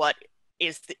wonder what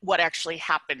actually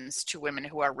happens to women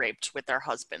who are raped with their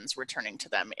husbands returning to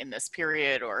them in this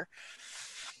period or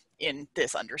in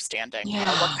this understanding. Yeah.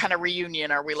 What kind of reunion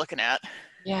are we looking at?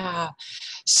 Yeah,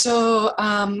 so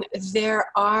there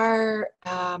are.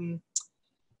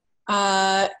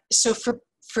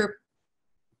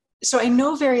 So I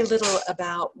know very little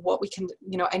about what we can,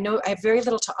 I have very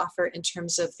little to offer in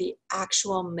terms of the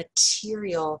actual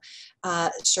material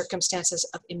circumstances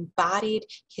of embodied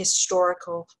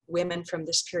historical women from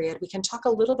this period. We can talk a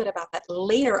little bit about that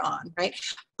later on, right?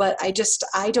 But I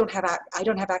don't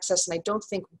have access, and I don't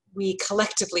think we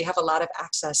collectively have a lot of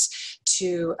access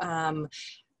to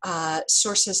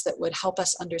sources that would help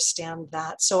us understand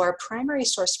that. So our primary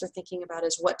source for thinking about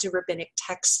is, what do rabbinic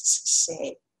texts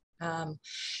say?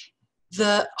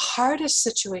 The hardest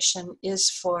situation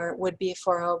would be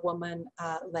for a woman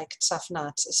like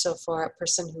Tzafnat, so for a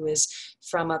person who is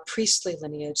from a priestly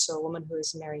lineage, so a woman who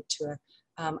is married to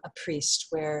a priest,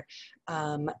 where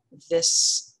an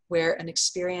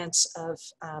experience of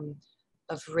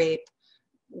rape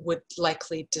would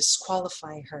likely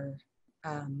disqualify her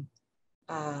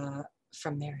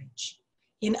from marriage.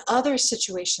 In other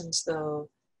situations, though,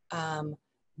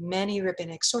 many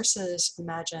rabbinic sources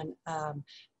imagine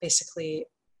basically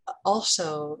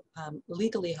also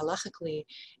legally, halachically,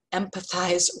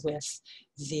 empathize with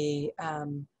the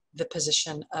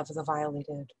position of the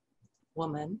violated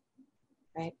woman,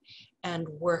 right, and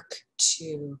work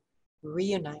to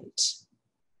reunite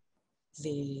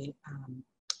the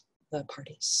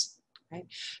parties, right?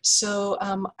 So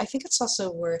I think it's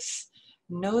also worth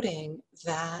noting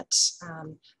that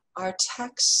our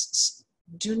texts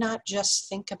do not just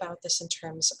think about this in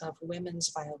terms of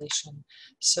women's violation.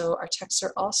 So our texts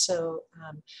are also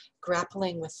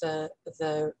grappling with the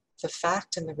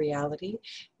fact and the reality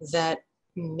that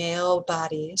male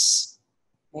bodies,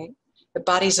 right, the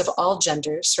bodies of all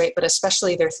genders, right, but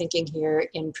especially they're thinking here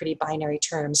in pretty binary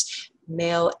terms,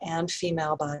 male and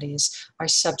female bodies are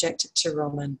subject to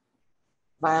Roman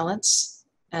violence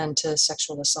and to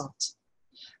sexual assault.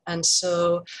 And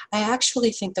so I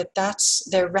actually think that that's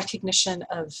their recognition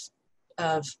of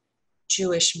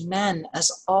Jewish men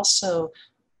as also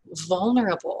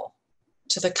vulnerable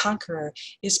to the conqueror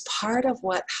is part of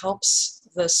what helps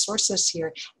the sources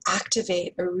here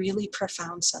activate a really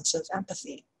profound sense of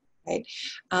empathy, right?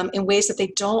 In ways that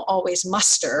they don't always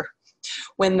muster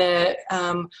when they're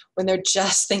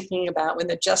just thinking in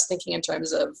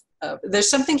terms of there's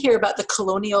something here about the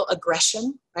colonial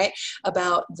aggression, right?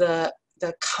 About the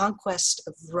conquest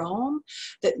of Rome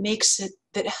that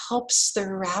helps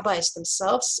the rabbis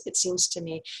themselves, it seems to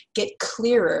me, get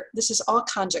clearer. This is all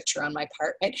conjecture on my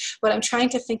part, right? But I'm trying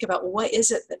to think about what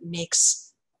is it that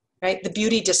makes, right, the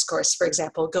beauty discourse, for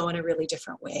example, go in a really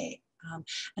different way.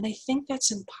 And I think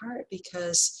that's in part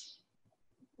because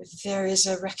there is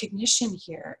a recognition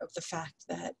here of the fact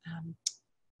that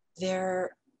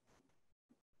they're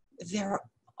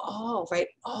all, right,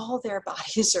 all their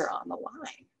bodies are on the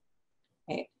line.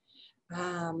 Right?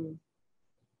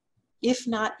 If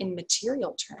not in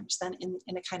material terms, then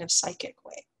in a kind of psychic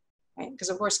way, right? Because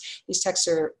of course these texts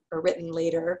are written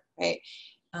later, right?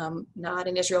 Not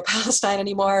in Israel-Palestine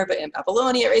anymore, but in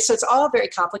Babylonia, right? So it's all very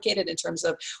complicated in terms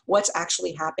of what's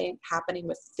actually happening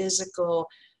with physical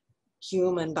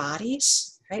human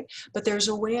bodies, right? But there's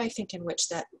a way, I think, in which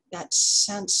that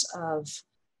sense of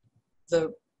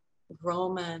the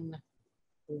Roman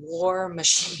war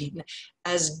machine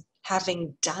as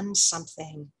having done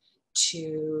something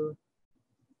to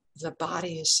the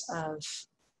bodies of,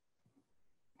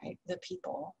 right, the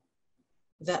people,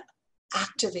 that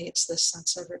activates this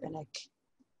sense of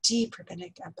deep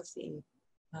rabbinic empathy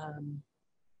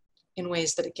in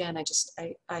ways that, again,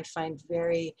 I find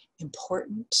very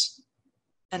important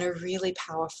and a really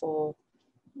powerful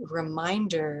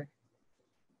reminder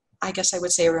I guess I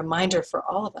would say a reminder for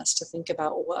all of us to think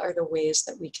about what are the ways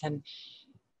that we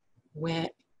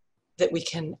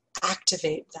can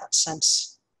activate that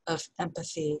sense of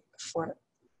empathy for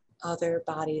other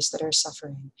bodies that are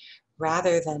suffering,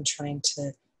 rather than trying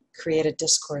to create a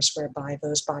discourse whereby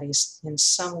those bodies in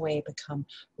some way become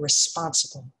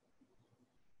responsible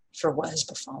for what has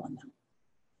befallen them.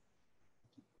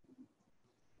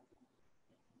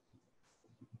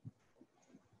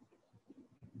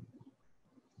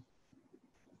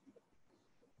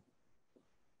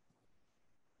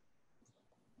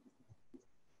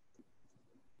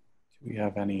 Do we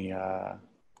have any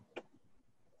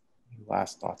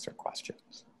last thoughts or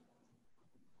questions?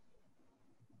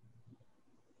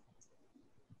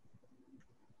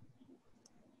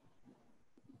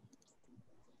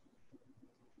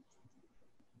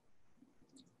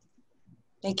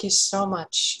 Thank you so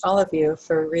much, all of you,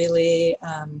 for really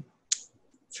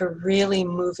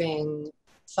moving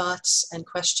thoughts and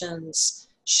questions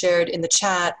shared in the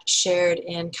chat, shared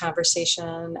in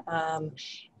conversation.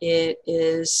 It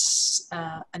is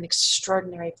an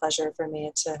extraordinary pleasure for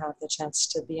me to have the chance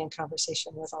to be in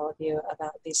conversation with all of you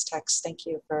about these texts. Thank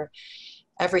you for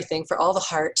everything, for all the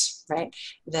heart, right,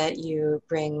 that you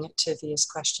bring to these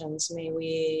questions. May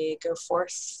we go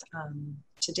forth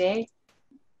today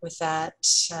with that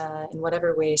in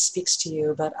whatever way speaks to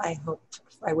you, but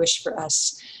I wish for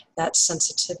us that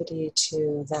sensitivity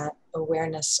to that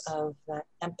awareness of that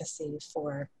empathy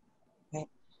for, right,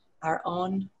 our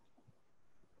own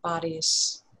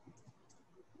bodies,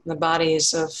 the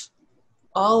bodies of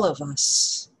all of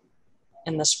us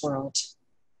in this world,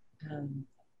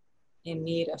 in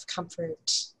need of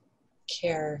comfort,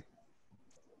 care,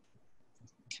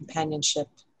 companionship,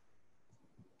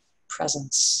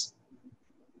 presence.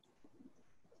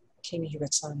 Kimi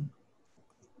Hiratsan,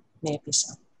 may it be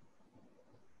so.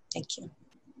 Thank you.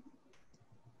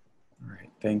 All right,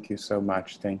 thank you so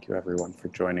much. Thank you everyone for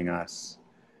joining us.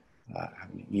 Have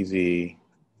an easy,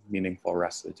 meaningful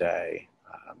rest of the day.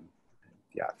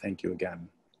 Yeah, thank you again,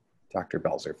 Dr.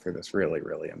 Belser, for this really,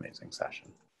 really amazing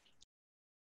session.